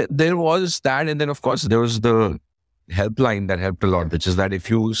 So there was that. And then, of course, there was the helpline that helped a lot, which is that if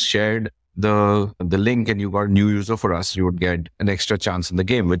you shared the link and you got a new user for us, you would get an extra chance in the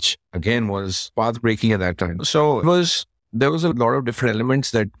game, which again was path breaking at that time. So there was a lot of different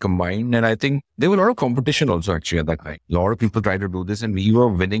elements that combined. And I think there was a lot of competition also actually at that time. A lot of people tried to do this and we were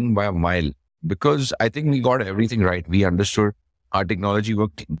winning by a mile because I think we got everything right. We understood our technology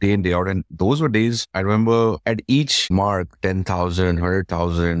worked day in, day out. And those were days, I remember at each mark, 10,000,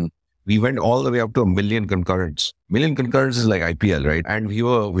 100,000, we went all the way up to 1 million concurrents. 1 million concurrents is like IPL, right? And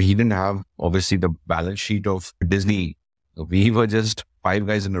we didn't have obviously the balance sheet of Disney. We were just 5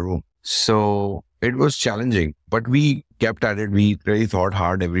 guys in a room. So it was challenging, but we kept at it. We really thought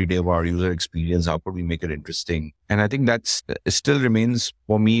hard every day about our user experience. How could we make it interesting? And I think it still remains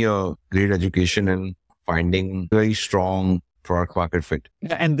for me a great education in finding very strong product market fit.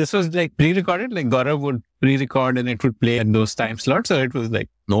 And this was like pre-recorded, like Gaurav would pre-record and it would play at those time slots, or it was like?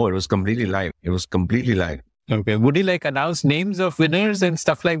 No, it was completely live. Okay. Would he like announce names of winners and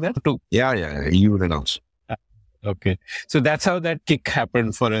stuff like that too? Yeah. He would announce. Okay. So that's how that kick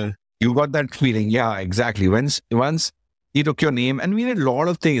happened You got that feeling. Yeah, exactly. Once he took your name, and we did a lot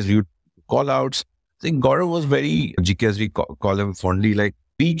of things. You call outs. I think Gaurav was very GK, as we call him fondly. Like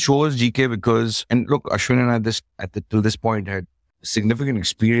we chose GK because, and look, Ashwin and I till this point had significant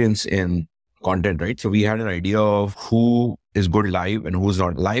experience in content, right? So we had an idea of who is good live and who's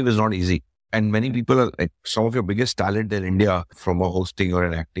not. Live is not easy. And many people are like, some of your biggest talent in India from a hosting or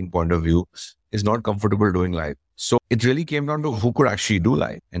an acting point of view is not comfortable doing live. So it really came down to who could actually do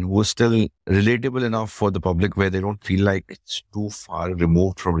live and who was still relatable enough for the public where they don't feel like it's too far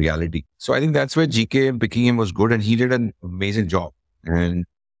removed from reality. So I think that's where GK and picking him was good, and he did an amazing job. And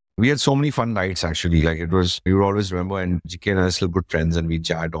we had so many fun nights actually. Like it was, you would always remember, and GK and I are still good friends and we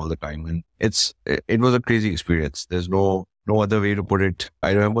chat all the time. And it was a crazy experience. There's no other way to put it.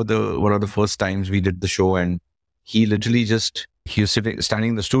 I remember one of the first times we did the show, and he literally he was standing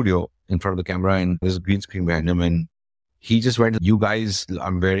in the studio in front of the camera and there's a green screen behind him, and he just went, "You guys,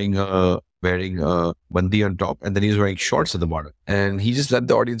 I'm wearing a bandi on top," and then he's wearing shorts at the bottom, and he just let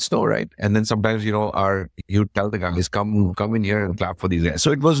the audience know, right? And then sometimes, you tell the guys, come in here and clap for these guys.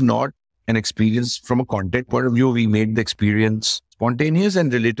 So it was not an experience from a content point of view. We made the experience spontaneous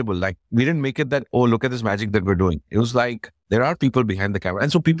and relatable. Like we didn't make it that, oh, look at this magic that we're doing. It was like, there are people behind the camera.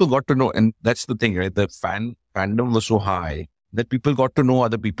 And so people got to know, and that's the thing, right? The fandom was so high that people got to know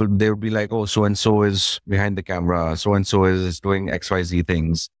other people. They would be like, oh, so-and-so is behind the camera. So-and-so is doing XYZ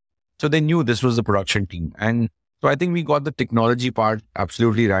things. So they knew this was the production team. And so I think we got the technology part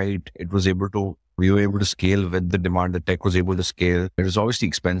absolutely right. We were able to scale with the demand. The tech was able to scale. It was obviously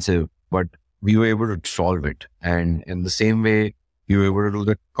expensive, but we were able to solve it. And in the same way, we were able to do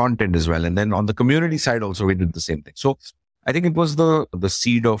the content as well. And then on the community side also, we did the same thing. So I think it was the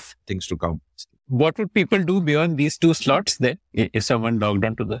seed of things to come. What would people do beyond these two slots then if someone logged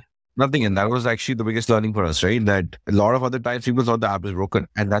onto the... Nothing. And that was actually the biggest learning for us, right? That a lot of other times people thought the app is broken.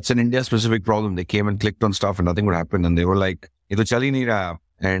 And that's an India specific problem. They came and clicked on stuff and nothing would happen. And they were like, "Ye to chal hi nahi raha."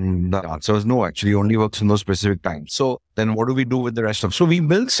 And the answer was no, actually only works in those specific times. So then what do we do with the rest of? So we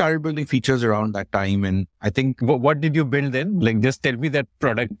started building features around that time. And I think... What did you build then? Like just tell me that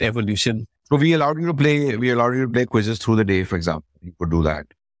product evolution. So we allowed you to play quizzes through the day, for example. You could do that,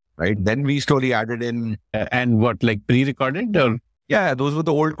 right? Then we slowly added in... and what, like pre-recorded or... Yeah, those were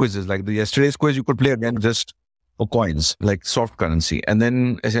the old quizzes. Like the yesterday's quiz, you could play again just for coins, like soft currency. And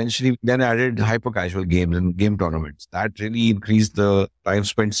then essentially added hyper-casual games and game tournaments. That really increased the time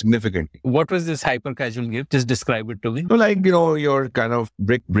spent significantly. What was this hyper-casual game? Just describe it to me. So like, your kind of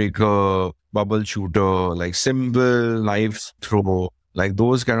brick breaker, bubble shooter, like simple knife throw, like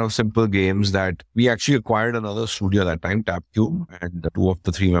those kind of simple games that we actually acquired another studio that time, TapCube, and two of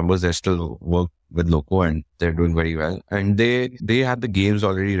the three members, they still work with Loco and they're doing very well. And they had the games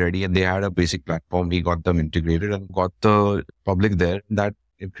already ready and they had a basic platform. We got them integrated and got the public there. That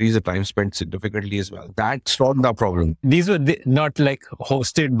increased the time spent significantly as well. That solved the problem. These were not like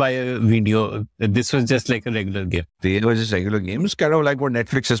hosted by a video. This was just like a regular game. They were just regular games, kind of like what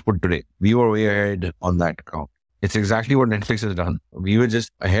Netflix has put today. We were way ahead on that account. It's exactly what Netflix has done. We were just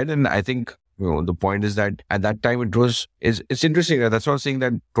ahead. And I think, the point is that at that time it's interesting. That's why I was saying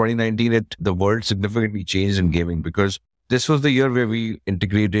that 2019, the world significantly changed in gaming because this was the year where we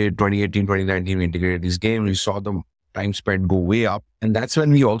integrated 2018, 2019, we integrated these games. We saw the time spent go way up. And that's when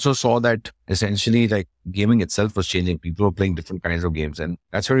we also saw that essentially like gaming itself was changing. People were playing different kinds of games. And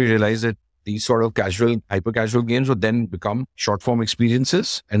that's where we realized that these sort of hyper casual games would then become short form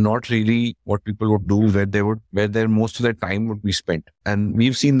experiences and not really what people would do where most of their time would be spent. And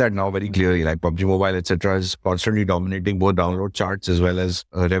we've seen that now very clearly, like PUBG Mobile, etc., is constantly dominating both download charts as well as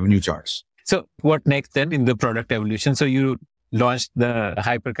revenue charts. So what next then in the product evolution? So you launched the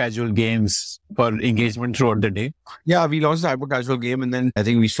hyper casual games for engagement throughout the day. Yeah, we launched the hyper casual game and then I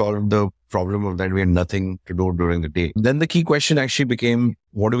think we solved the problem of that we had nothing to do during the day. Then the key question actually became,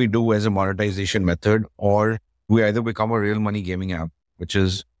 what do we do as a monetization method? Or we either become a real money gaming app, which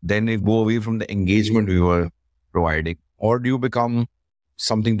is then it go away from the engagement we were providing, or do you become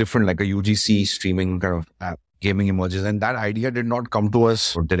something different like a UGC streaming kind of app? Gaming emerges. And that idea did not come to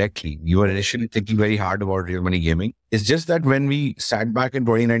us directly. We were initially thinking very hard about real money gaming. It's just that when we sat back in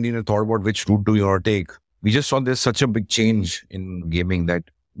 2019 and thought about which route do you want to take, we just saw there's such a big change in gaming that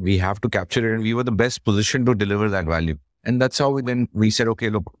we have to capture it. And we were the best positioned to deliver that value. And that's how we said, okay,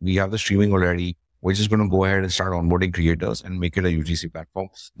 look, we have the streaming already. We're just going to go ahead and start onboarding creators and make it a UGC platform.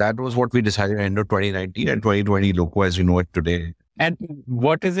 That was what we decided at the end of 2019 and 2020 Loco as we know it today. And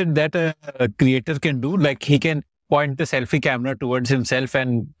what is it that a creator can do? Like he can point the selfie camera towards himself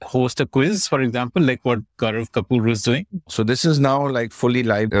and host a quiz, for example, like what Gaurav Kapoor was doing. So this is now like fully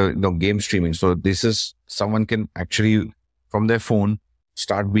live game streaming. So this is someone can actually from their phone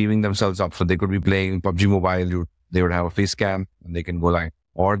start beaming themselves up. So they could be playing PUBG Mobile. They would have a face cam and they can go live,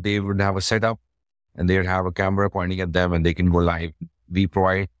 or they would have a setup and they would have a camera pointing at them and they can go live. We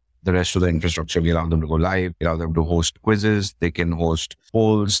provide the rest of the infrastructure. We allow them to go live, we allow them to host quizzes, they can host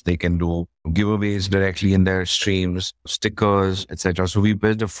polls, they can do giveaways directly in their streams, stickers, etc. So we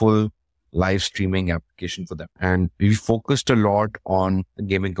built a full live streaming application for them. And we focused a lot on the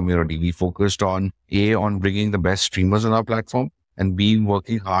gaming community. We focused on bringing the best streamers on our platform, and B,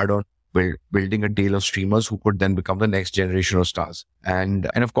 working hard on building a tail of streamers who could then become the next generation of stars. And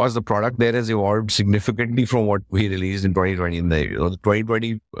of course, the product there has evolved significantly from what we released in 2020. The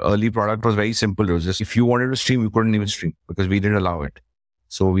 2020 early product was very simple. It was just, if you wanted to stream, you couldn't even stream because we didn't allow it.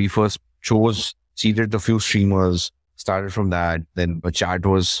 So we first seeded a few streamers, started from that. Then a chat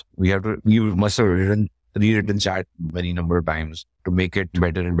was, we must have rewritten chat many number of times to make it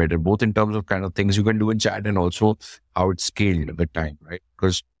better and better, both in terms of kind of things you can do in chat and also how it scaled at the time, right?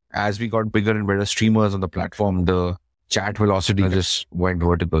 Because as we got bigger and better streamers on the platform, the chat velocity just went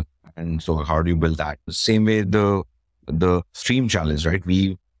vertical. And so how do you build that? The same way the stream challenge, right?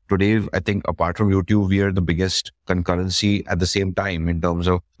 Today, I think apart from YouTube, we are the biggest concurrency at the same time in terms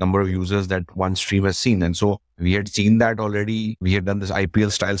of number of users that one stream has seen. And so we had seen that already. We had done this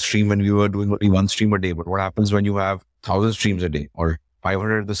IPL style stream when we were doing only one stream a day. But what happens when you have 1,000 streams a day or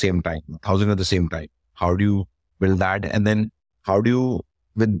 500 at the same time, 1,000 at the same time? How do you build that? And then how do you,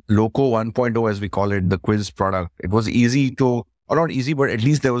 with Loco 1.0, as we call it, the quiz product, it was easy to, or not easy, but at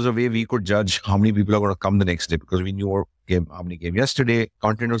least there was a way we could judge how many people are going to come the next day because we knew how many came yesterday.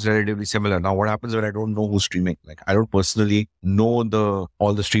 Content was relatively similar. Now, what happens when I don't know who's streaming? Like, I don't personally know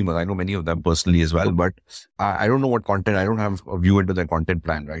all the streamers. I know many of them personally as well, but I don't know what content. I don't have a view into their content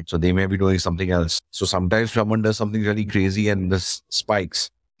plan, right? So they may be doing something else. So sometimes someone does something really crazy and this spikes.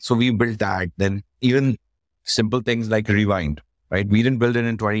 So we built that. Then even simple things like rewind, right? We didn't build it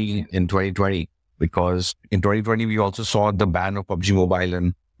in 2020 because in 2020, we also saw the ban of PUBG Mobile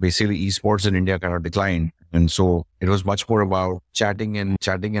and basically esports in India kind of declined. And so it was much more about chatting and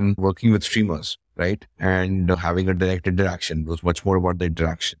working with streamers, right? And having a direct interaction. It was much more about the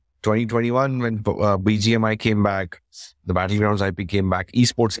interaction. 2021, when BGMI came back, the Battlegrounds IP came back,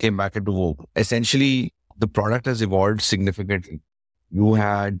 esports came back into vogue. Essentially, the product has evolved significantly.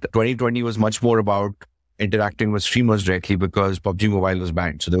 2020 was much more about interacting with streamers directly because PUBG Mobile was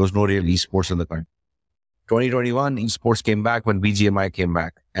banned. So there was no real esports in the country. 2021, esports came back when BGMI came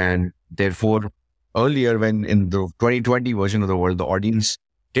back. And therefore, earlier when in the 2020 version of the world, the audience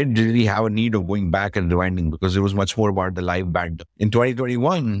didn't really have a need of going back and rewinding because it was much more about the live banter. In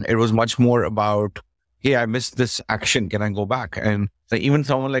 2021, it was much more about, hey, I missed this action. Can I go back? And so even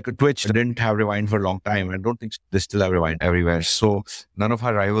someone like a Twitch didn't have rewind for a long time. I don't think they still have rewind everywhere. So none of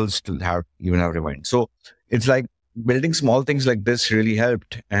our rivals still even have rewind. So it's like building small things like this really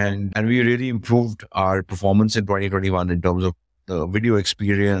helped. And we really improved our performance in 2021 in terms of the video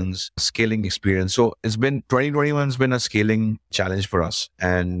experience, scaling experience. So 2021 has been a scaling challenge for us.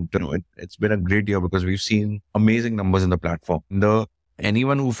 And it's been a great year because we've seen amazing numbers in the platform.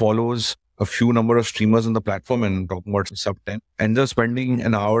 Anyone who follows a few number of streamers on the platform, and talking about sub 10, ends up spending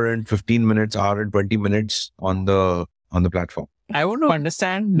an hour and 15 minutes, hour and 20 minutes on the platform. I want to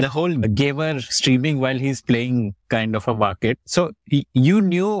understand the whole gamer streaming while he's playing kind of a market. So you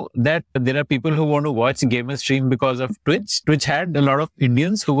knew that there are people who want to watch gamers stream because of Twitch. Twitch had a lot of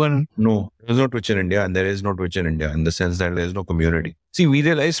Indians who were... No, there's no Twitch in India, and there is no Twitch in India in the sense that there's no community. See,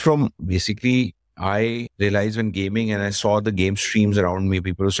 I realized when gaming and I saw the game streams around me,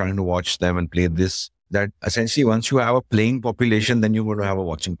 people were trying to watch them and play this, that essentially once you have a playing population, then you're going to have a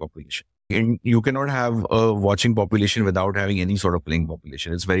watching population. And you cannot have a watching population without having any sort of playing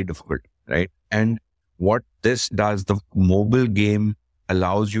population. It's very difficult, right? And what this does, the mobile game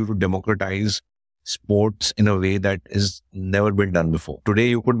allows you to democratize sports in a way that has never been done before. Today,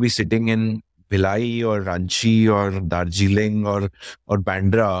 you could be sitting in Bhilai or Ranchi or Darjeeling or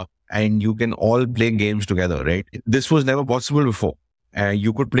Bandra, and you can all play games together, right? This was never possible before.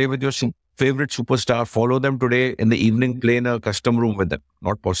 You could play with your favorite superstar, follow them today in the evening, play in a custom room with them.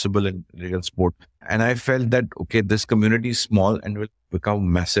 Not possible in real sport. And I felt that, okay, this community is small and will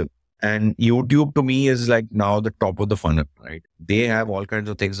become massive. And YouTube to me is like now the top of the funnel, right? They have all kinds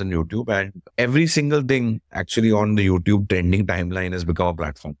of things on YouTube, and every single thing actually on the YouTube trending timeline has become a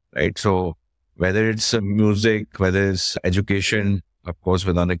platform, right? So whether it's music, whether it's education, of course,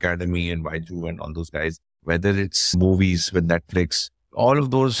 with Unacademy and Baiju and all those guys, whether it's movies with Netflix, all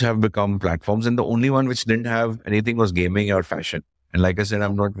of those have become platforms. And the only one which didn't have anything was gaming or fashion. And like I said,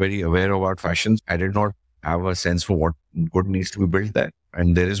 I'm not very aware about fashions. I did not have a sense for what good needs to be built there.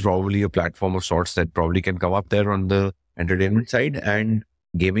 And there is probably a platform of sorts that probably can come up there on the entertainment side. And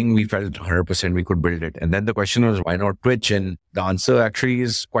gaming, we felt 100% we could build it. And then the question was, why not Twitch? And the answer actually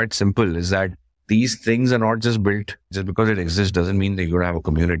is quite simple, is that these things are not just built just because it exists doesn't mean that you're going to have a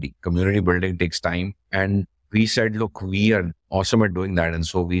community. Community building takes time. And we said, look, we are awesome at doing that. And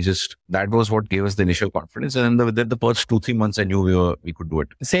so that was what gave us the initial confidence. And then within the first 2-3 months, I knew we could do it.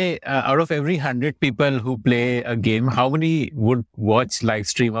 Say, out of every 100 people who play a game, how many would watch live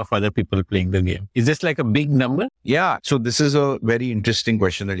stream of other people playing the game? Is this like a big number? Yeah. So this is a very interesting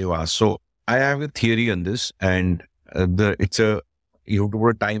question that you asked. So I have a theory on this, and you have to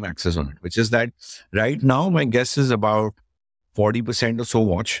put a time access on it, which is that right now, my guess is about 40% or so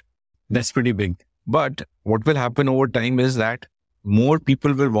watch. That's pretty big. But what will happen over time is that more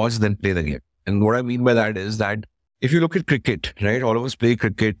people will watch than play the game. And what I mean by that is that if you look at cricket, right, all of us play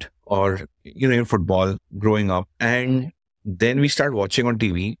cricket or, football growing up, and then we start watching on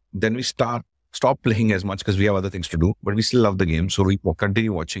TV, then we stop playing as much because we have other things to do, but we still love the game. So we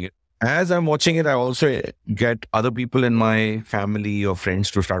continue watching it. As I'm watching it, I also get other people in my family or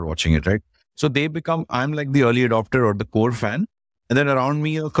friends to start watching it, right? So I'm like the early adopter or the core fan. And then around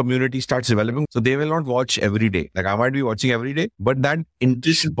me, a community starts developing. So they will not watch every day. Like I might be watching every day, but that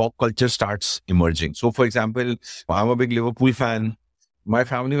interest in pop culture starts emerging. So for example, I'm a big Liverpool fan. My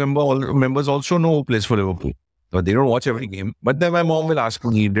family members also know who plays for Liverpool. But they don't watch every game. But then my mom will ask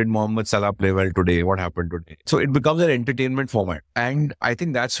me, did Mohamed Salah play well today? What happened today? So it becomes an entertainment format. And I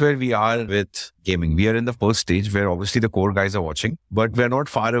think that's where we are with gaming. We are in the first stage where obviously the core guys are watching, but we're not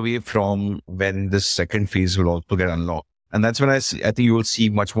far away from when this second phase will also get unlocked. And that's when I think you will see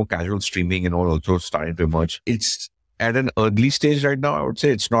much more casual streaming and all also starting to emerge. It's at an early stage right now. I would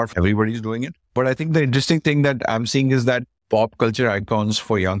say it's not everybody's doing it. But I think the interesting thing that I'm seeing is that pop culture icons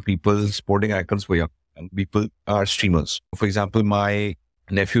for young people, sporting icons for young people are streamers. For example, my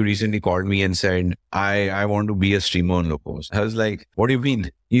nephew recently called me and said, I want to be a streamer on Loco. I was like, what do you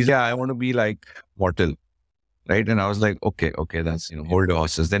mean? He's like, I want to be like Mortal. Right. And I was like, okay, that's, hold your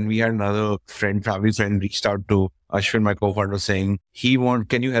horses. Then we had another family friend reached out to Ashwin, my co-founder, saying,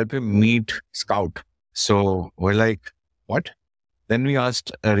 can you help him meet Scout? So we're like, what? Then we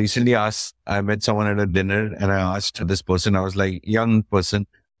recently asked, I met someone at a dinner and I asked this person, I was like, young person.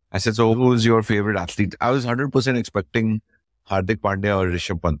 I said, so who's your favorite athlete? I was 100% expecting Hardik Pandya or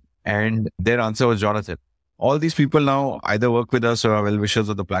Rishabh Pant. And their answer was Jonathan. All these people now either work with us or are well-wishers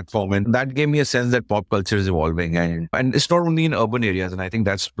of the platform. And that gave me a sense that pop culture is evolving. And it's not only in urban areas. And I think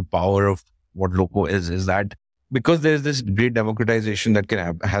that's the power of what Loco is that because there's this great democratization that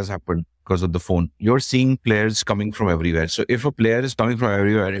has happened because of the phone, you're seeing players coming from everywhere. So if a player is coming from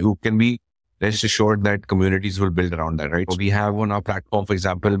everywhere, who can be rest assured that communities will build around that, right? So we have on our platform, for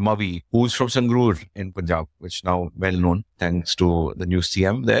example, Mavi, who's from Sangrur in Punjab, which now well known thanks to the new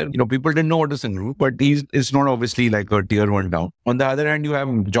CM there. People didn't know what is Sangrur, but it's not obviously like a tier 1 town. On the other hand, you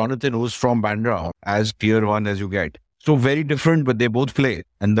have Jonathan, who's from Bandra, as tier 1 as you get. So very different, but they both play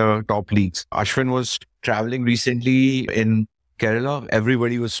in the top leagues. Ashwin was traveling recently in Kerala.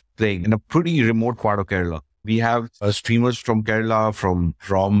 Everybody was playing in a pretty remote part of Kerala. We have streamers from Kerala,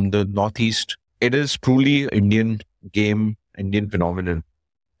 from the Northeast. It is truly Indian game, Indian phenomenon.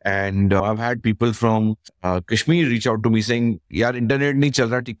 And I've had people from Kashmir reach out to me saying, yaar, internet nahi chal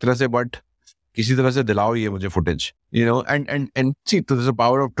raha theek tarah se, but kisi tarah se dilao ye mujhe footage. And see, there's the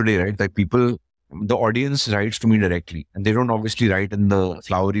power of today, right? Like the audience writes to me directly, and they don't obviously write in the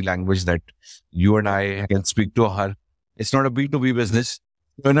flowery language that you and I can speak to her. It's not a B2B business.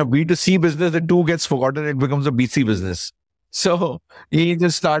 When a B2C business, the 2 gets forgotten, it becomes a B2C business. So he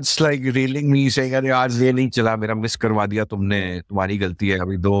just starts like railing me, saying, "Arey, aaj ye nahi chala, mera miss karwa diya tumne, tumhari galti hai,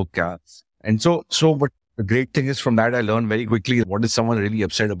 abhi do kya?" And so, but the great thing is from that, I learned very quickly what is someone really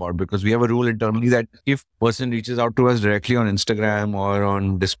upset about, because we have a rule internally that if person reaches out to us directly on Instagram or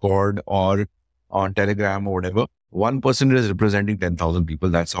on Discord or on Telegram or whatever, one person is representing 10,000 people.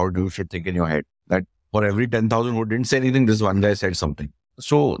 That's how you should think in your head, that for every 10,000 who didn't say anything, this one guy said something.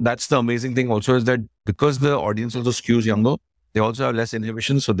 So that's the amazing thing also, is that because the audience also skews younger, they also have less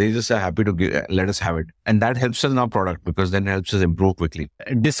inhibition. So they just are happy to let us have it. And that helps us in our product, because then it helps us improve quickly.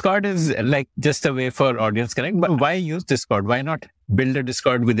 Discord is like just a way for audience connect, but why use Discord? Why not build a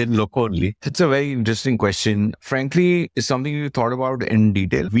Discord within Loco only? It's a very interesting question. Frankly, it's something we thought about in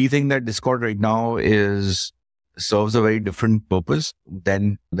detail. We think that Discord right now serves a very different purpose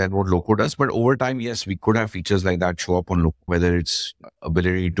than what Loco does. But over time, yes, we could have features like that show up on Loco, whether it's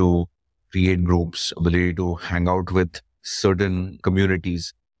ability to create groups, ability to hang out with certain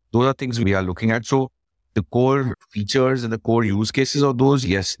communities. Those are things we are looking at. So the core features and the core use cases of those,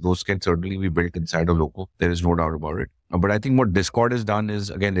 yes, those can certainly be built inside of Loco. There is no doubt about it. But I think what Discord has done is,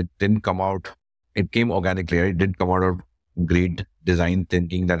 again, it came organically. Right? It didn't come out of great design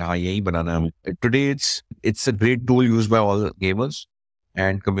thinking that yahi banana hai. Today it's a great tool used by all gamers.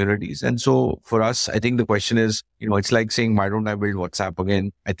 and communities. And so for us, I think the question is, it's like saying, why don't I build WhatsApp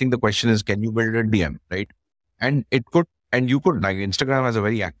again? I think the question is, can you build a DM, right? And you could, like Instagram has a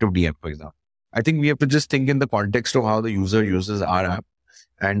very active DM, for example. I think we have to just think in the context of how the user uses our app.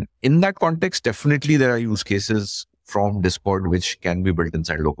 And in that context, definitely there are use cases from Discord, which can be built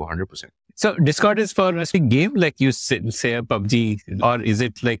inside Loco 100%. So Discord is for a game, like you say a PUBG, or is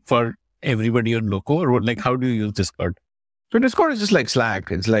it like for everybody on Loco, or like how do you use Discord? So Discord is just like Slack.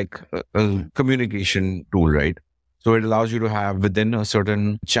 It's like a communication tool, right? So it allows you to have within a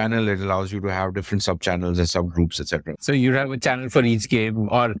certain channel, it allows you to have different sub-channels and subgroups, etc. So you have a channel for each game,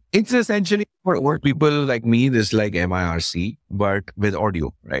 or it's essentially for people like me, this like MIRC, but with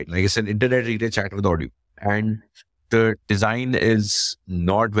audio, right? Like it's an internet retail chat with audio. And the design is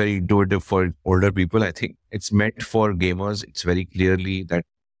not very intuitive for older people. I think it's meant for gamers. It's very clearly that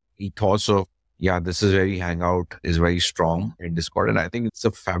ethos of, this is where we hang out is very strong in Discord. And I think it's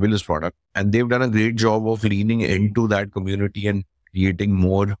a fabulous product. And they've done a great job of leaning into that community and creating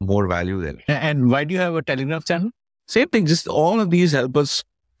more value there. And why do you have a Telegram channel? Same thing. Just all of these help us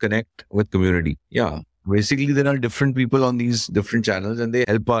connect with community. Yeah. Basically, there are different people on these different channels and they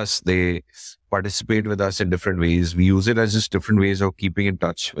help us. They participate with us in different ways. We use it as just different ways of keeping in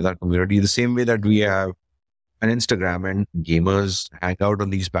touch with our community. The same way that we have an Instagram and gamers hang out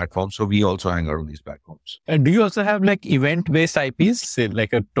on these platforms. So we also hang out on these platforms. And do you also have like event-based IPs, say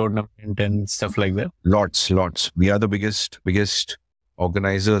like a tournament and stuff like that? Lots. We are the biggest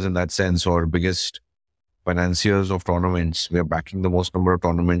organizers in that sense, or biggest financiers of tournaments. We are backing the most number of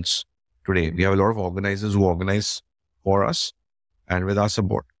tournaments today. We have a lot of organizers who organize for us and with our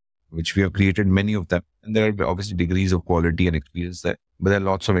support, which we have created many of them. And there are obviously degrees of quality and experience there, but there are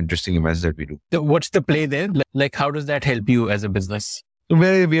lots of interesting events that we do. So what's the play there? Like, how does that help you as a business? So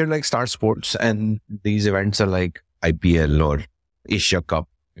we are like Star Sports, and these events are like IPL or Asia Cup,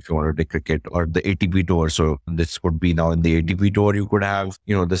 if you want to take cricket, or the ATP Tour. So this could be now in the ATP Tour, you could have,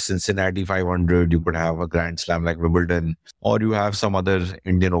 the Cincinnati 500, you could have a Grand Slam like Wimbledon, or you have some other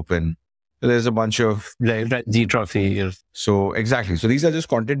Indian Open. So there's a bunch of G Trophy. So exactly. So these are just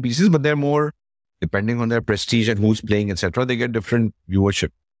content pieces, but they're more depending on their prestige and who's playing, etc. They get different viewership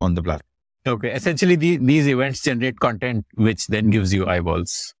on the platform. Okay. Essentially, these events generate content, which then gives you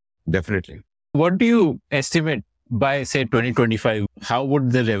eyeballs. Definitely. What do you estimate by, say, 2025? How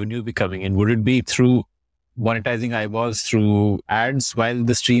would the revenue be coming in? Would it be through monetizing eyeballs through ads while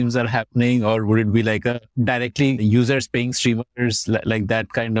the streams are happening, or would it be like a directly users paying streamers, like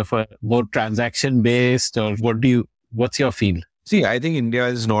that kind of a more transaction based, or what's your feel? See, I think India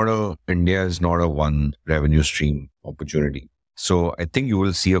is not a one revenue stream opportunity. So I think you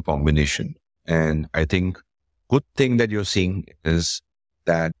will see a combination. And I think good thing that you're seeing is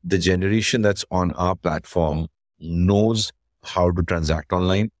that the generation that's on our platform knows how to transact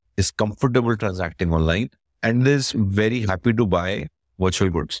online, is comfortable transacting online, and is very happy to buy virtual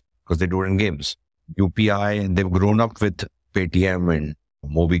goods because they do it in games. UPI, and they've grown up with Paytm and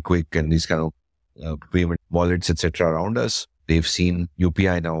MobiKwik and these kind of payment wallets, etc. around us. They've seen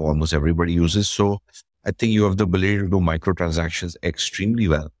UPI now almost everybody uses. So I think you have the ability to do microtransactions extremely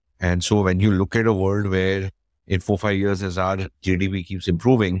well. And so when you look at a world where in 4-5 years as our GDP keeps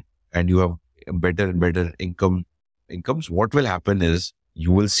improving and you have better and better incomes, what will happen is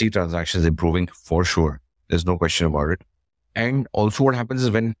you will see transactions improving for sure. There's no question about it. And also what happens is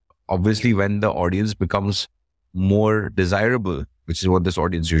when the audience becomes more desirable, which is what this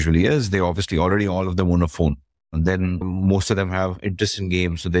audience usually is, they obviously already all of them own a phone. And then most of them have interest in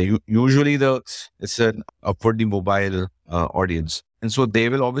games. So they usually it's an upwardly mobile audience. And so they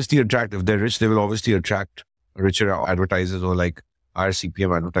will obviously attract, if they're rich, they will obviously attract richer advertisers or like our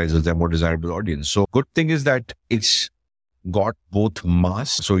CPM advertisers, they're more desirable audience. So good thing is that it's got both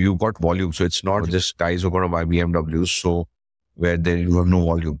mass. So you got volume. So it's not just guys who are going to buy BMWs. So where you have no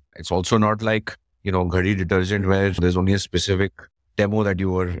volume. It's also not like, ghadi detergent where there's only a specific demo that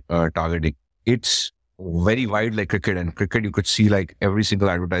you were targeting. It's very wide like cricket, and cricket, you could see like every single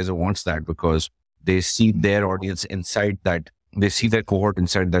advertiser wants that because they see their audience inside that, they see their cohort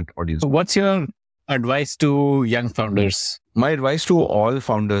inside that audience. So what's your advice to young founders? My advice to all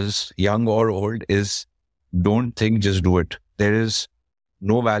founders, young or old, is don't think, just do it. There is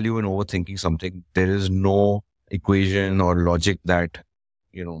no value in overthinking something. There is no equation or logic that,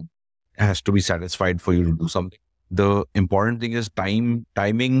 has to be satisfied for you to do something. The important thing is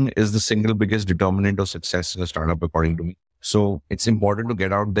timing is the single biggest determinant of success in a startup, according to me. So it's important to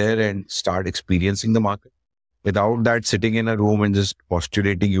get out there and start experiencing the market. Without that, sitting in a room and just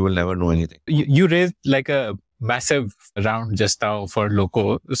postulating, you will never know anything. You raised like a massive round just now for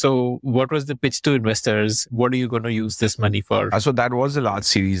Loco. So what was the pitch to investors? What are you going to use this money for? So that was the large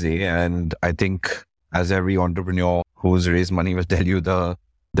Series A. And I think as every entrepreneur who's raised money will tell you, the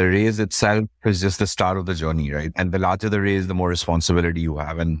raise itself is just the start of the journey, right? And the larger the raise, the more responsibility you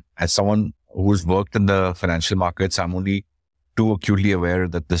have. And as someone who's worked in the financial markets, I'm only too acutely aware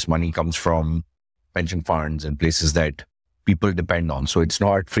that this money comes from pension funds and places that people depend on. So it's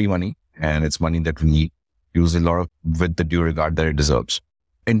not free money, and it's money that we use a lot of with the due regard that it deserves.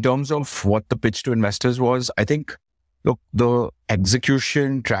 In terms of what the pitch to investors was, I think, look, the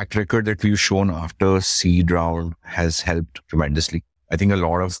execution track record that we've shown after seed round has helped tremendously. I think a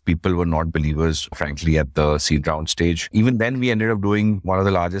lot of people were not believers, frankly, at the seed round stage. Even then, we ended up doing one of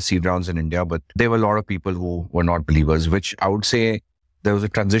the largest seed rounds in India, but there were a lot of people who were not believers, which I would say there was a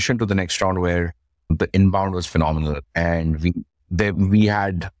transition to the next round where the inbound was phenomenal. And we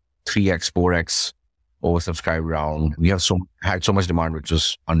had 3x, 4x oversubscribed round. We had so much demand, which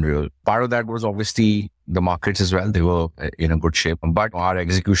was unreal. Part of that was obviously the markets as well. They were in a good shape, but our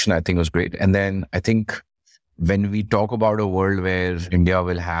execution, I think, was great. And then I think when we talk about a world where India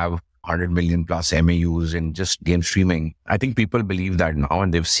will have 100 million plus MAUs in just game streaming, I think people believe that now,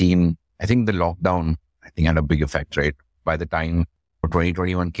 and they've seen, I think the lockdown, had a big effect, right? By the time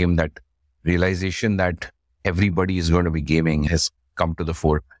 2021 came, that realization that everybody is going to be gaming has come to the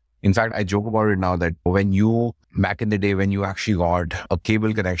fore. In fact, I joke about it now that back in the day, when you actually got a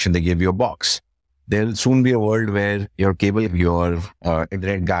cable connection, they gave you a box. There'll soon be a world where your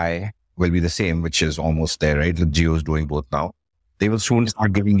internet guy will be the same, which is almost there, right? The Jio's doing both now. They will soon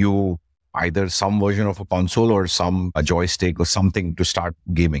start giving you either some version of a console or a joystick or something to start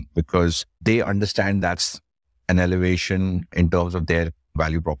gaming, because they understand that's an elevation in terms of their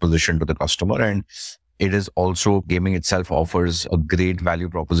value proposition to the customer. And it is also, gaming itself offers a great value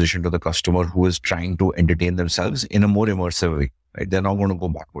proposition to the customer who is trying to entertain themselves in a more immersive way, right? They're not going to go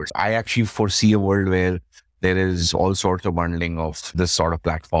backwards. I actually foresee a world where there is all sorts of bundling of this sort of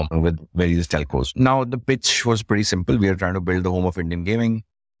platform with various telcos. Now, the pitch was pretty simple. We are trying to build the home of Indian gaming.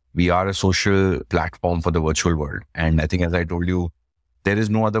 We are a social platform for the virtual world. And I think, as I told you, there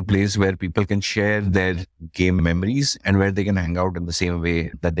is no other place where people can share their game memories and where they can hang out in the same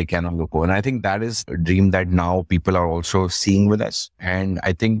way that they can on Loco. And I think that is a dream that now people are also seeing with us. And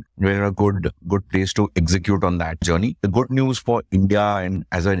I think we're in a good place to execute on that journey. The good news for India and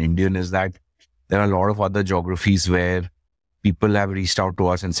as an Indian is that there are a lot of other geographies where people have reached out to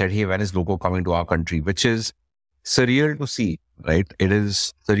us and said, hey, when is Loco coming to our country? Which is surreal to see, right? It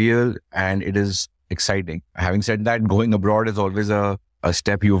is surreal and it is exciting. Having said that, going abroad is always a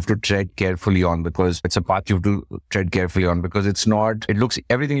step you have to tread carefully on, because it's a path you have to tread carefully on, because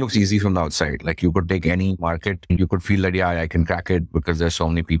everything looks easy from the outside. Like, you could take any market and you could feel that, yeah, I can crack it because there's so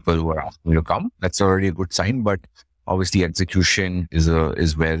many people who are asking me to come. That's already a good sign. But obviously execution is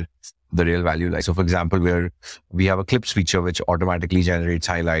where the real value lies. So for example, we have a clips feature which automatically generates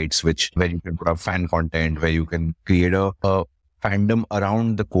highlights, where you can put up fan content, where you can create a fandom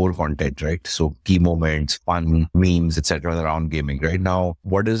around the core content, right? So key moments, fun, memes, etc. around gaming. Right now,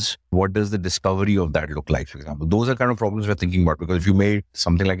 what does the discovery of that look like, for example? Those are kind of problems we're thinking about, because if you made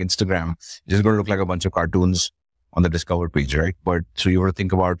something like Instagram, it's just going to look like a bunch of cartoons on the discover page, right? But so you have to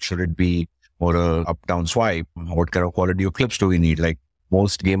think about, should it be more a up-down swipe? What kind of quality of clips do we need? Like,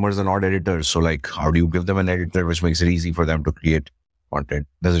 most gamers are not editors. So like, how do you give them an editor which makes it easy for them to create content?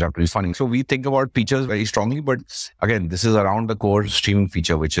 Does it have to be funny? So we think about features very strongly, but again, this is around the core streaming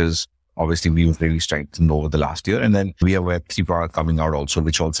feature, which is obviously we've really strengthened over the last year. And then we have a Web3 product coming out also,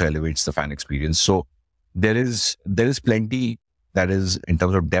 which also elevates the fan experience. So there is plenty that is in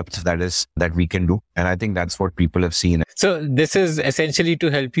terms of depth that we can do. And I think that's what people have seen. So this is essentially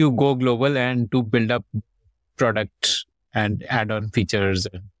to help you go global and to build up product and add on features.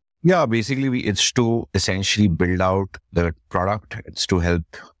 Yeah, basically it's to essentially build out the product. It's to help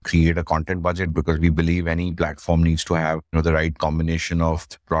create a content budget, because we believe any platform needs to have the right combination of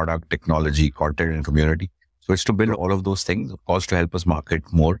product, technology, content, and community. So it's to build all of those things, of course, to help us market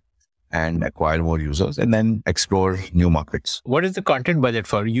more and acquire more users and then explore new markets. What is the content budget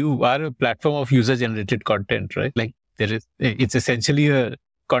for? You are a platform of user-generated content, right? Like it's essentially a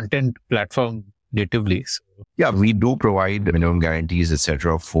content platform natively. So. Yeah, we do provide minimum guarantees,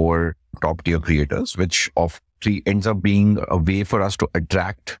 etc., for top tier creators, which ends up being a way for us to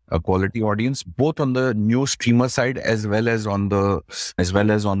attract a quality audience, both on the new streamer side as well as on the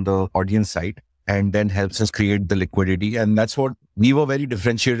audience side, and then helps us create the liquidity. And that's what we were very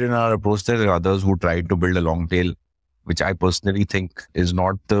differentiated in our approach. There are others who tried to build a long tail, which I personally think is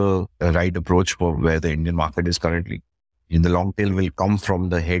not the right approach for where the Indian market is currently. in the long tail will come from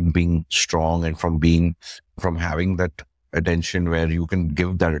the head being strong and from having that attention where you can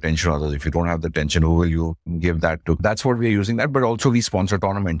give that attention to others. If you don't have the attention, who will you give that to? That's what we're using that. But also we sponsor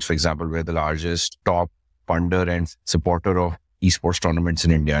tournaments, for example, we're the largest top funder and supporter of esports tournaments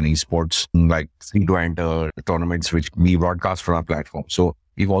in India, and esports like free to enter tournaments, which we broadcast from our platform. So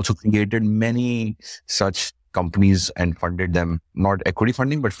we've also created many such companies and funded them, not equity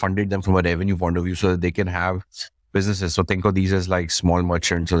funding, but funded them from a revenue point of view so that they can have businesses. So think of these as like small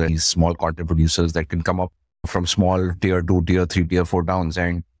merchants or these small content producers that can come up from small tier 2, tier 3, tier 4 towns.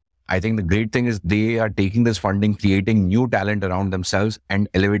 And I think the great thing is they are taking this funding, creating new talent around themselves and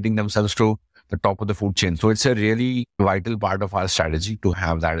elevating themselves to the top of the food chain. So it's a really vital part of our strategy to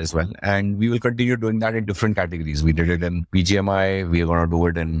have that as well. And we will continue doing that in different categories. We did it in BGMI. We are going to do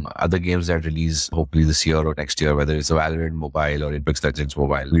it in other games that release hopefully this year or next year, whether it's a Valorant mobile or Apex Legends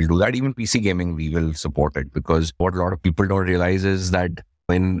mobile. We'll do that. Even PC gaming, we will support it, because what a lot of people don't realize is that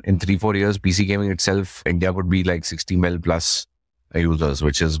in 3-4 years, PC gaming itself, India could be like 60 mil plus users,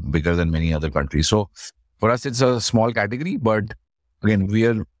 which is bigger than many other countries. So for us, it's a small category, but again, we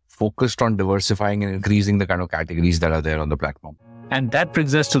are focused on diversifying and increasing the kind of categories that are there on the platform. And that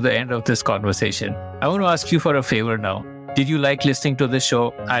brings us to the end of this conversation. I want to ask you for a favor now. Did you like listening to this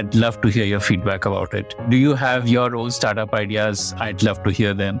show? I'd love to hear your feedback about it. Do you have your own startup ideas? I'd love to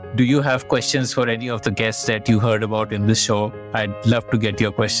hear them. Do you have questions for any of the guests that you heard about in this show? I'd love to get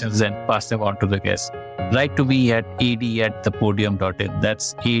your questions and pass them on to the guests. Write to me at ad@thepodium.in.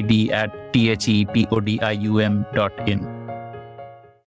 That's ad@thepodium.in.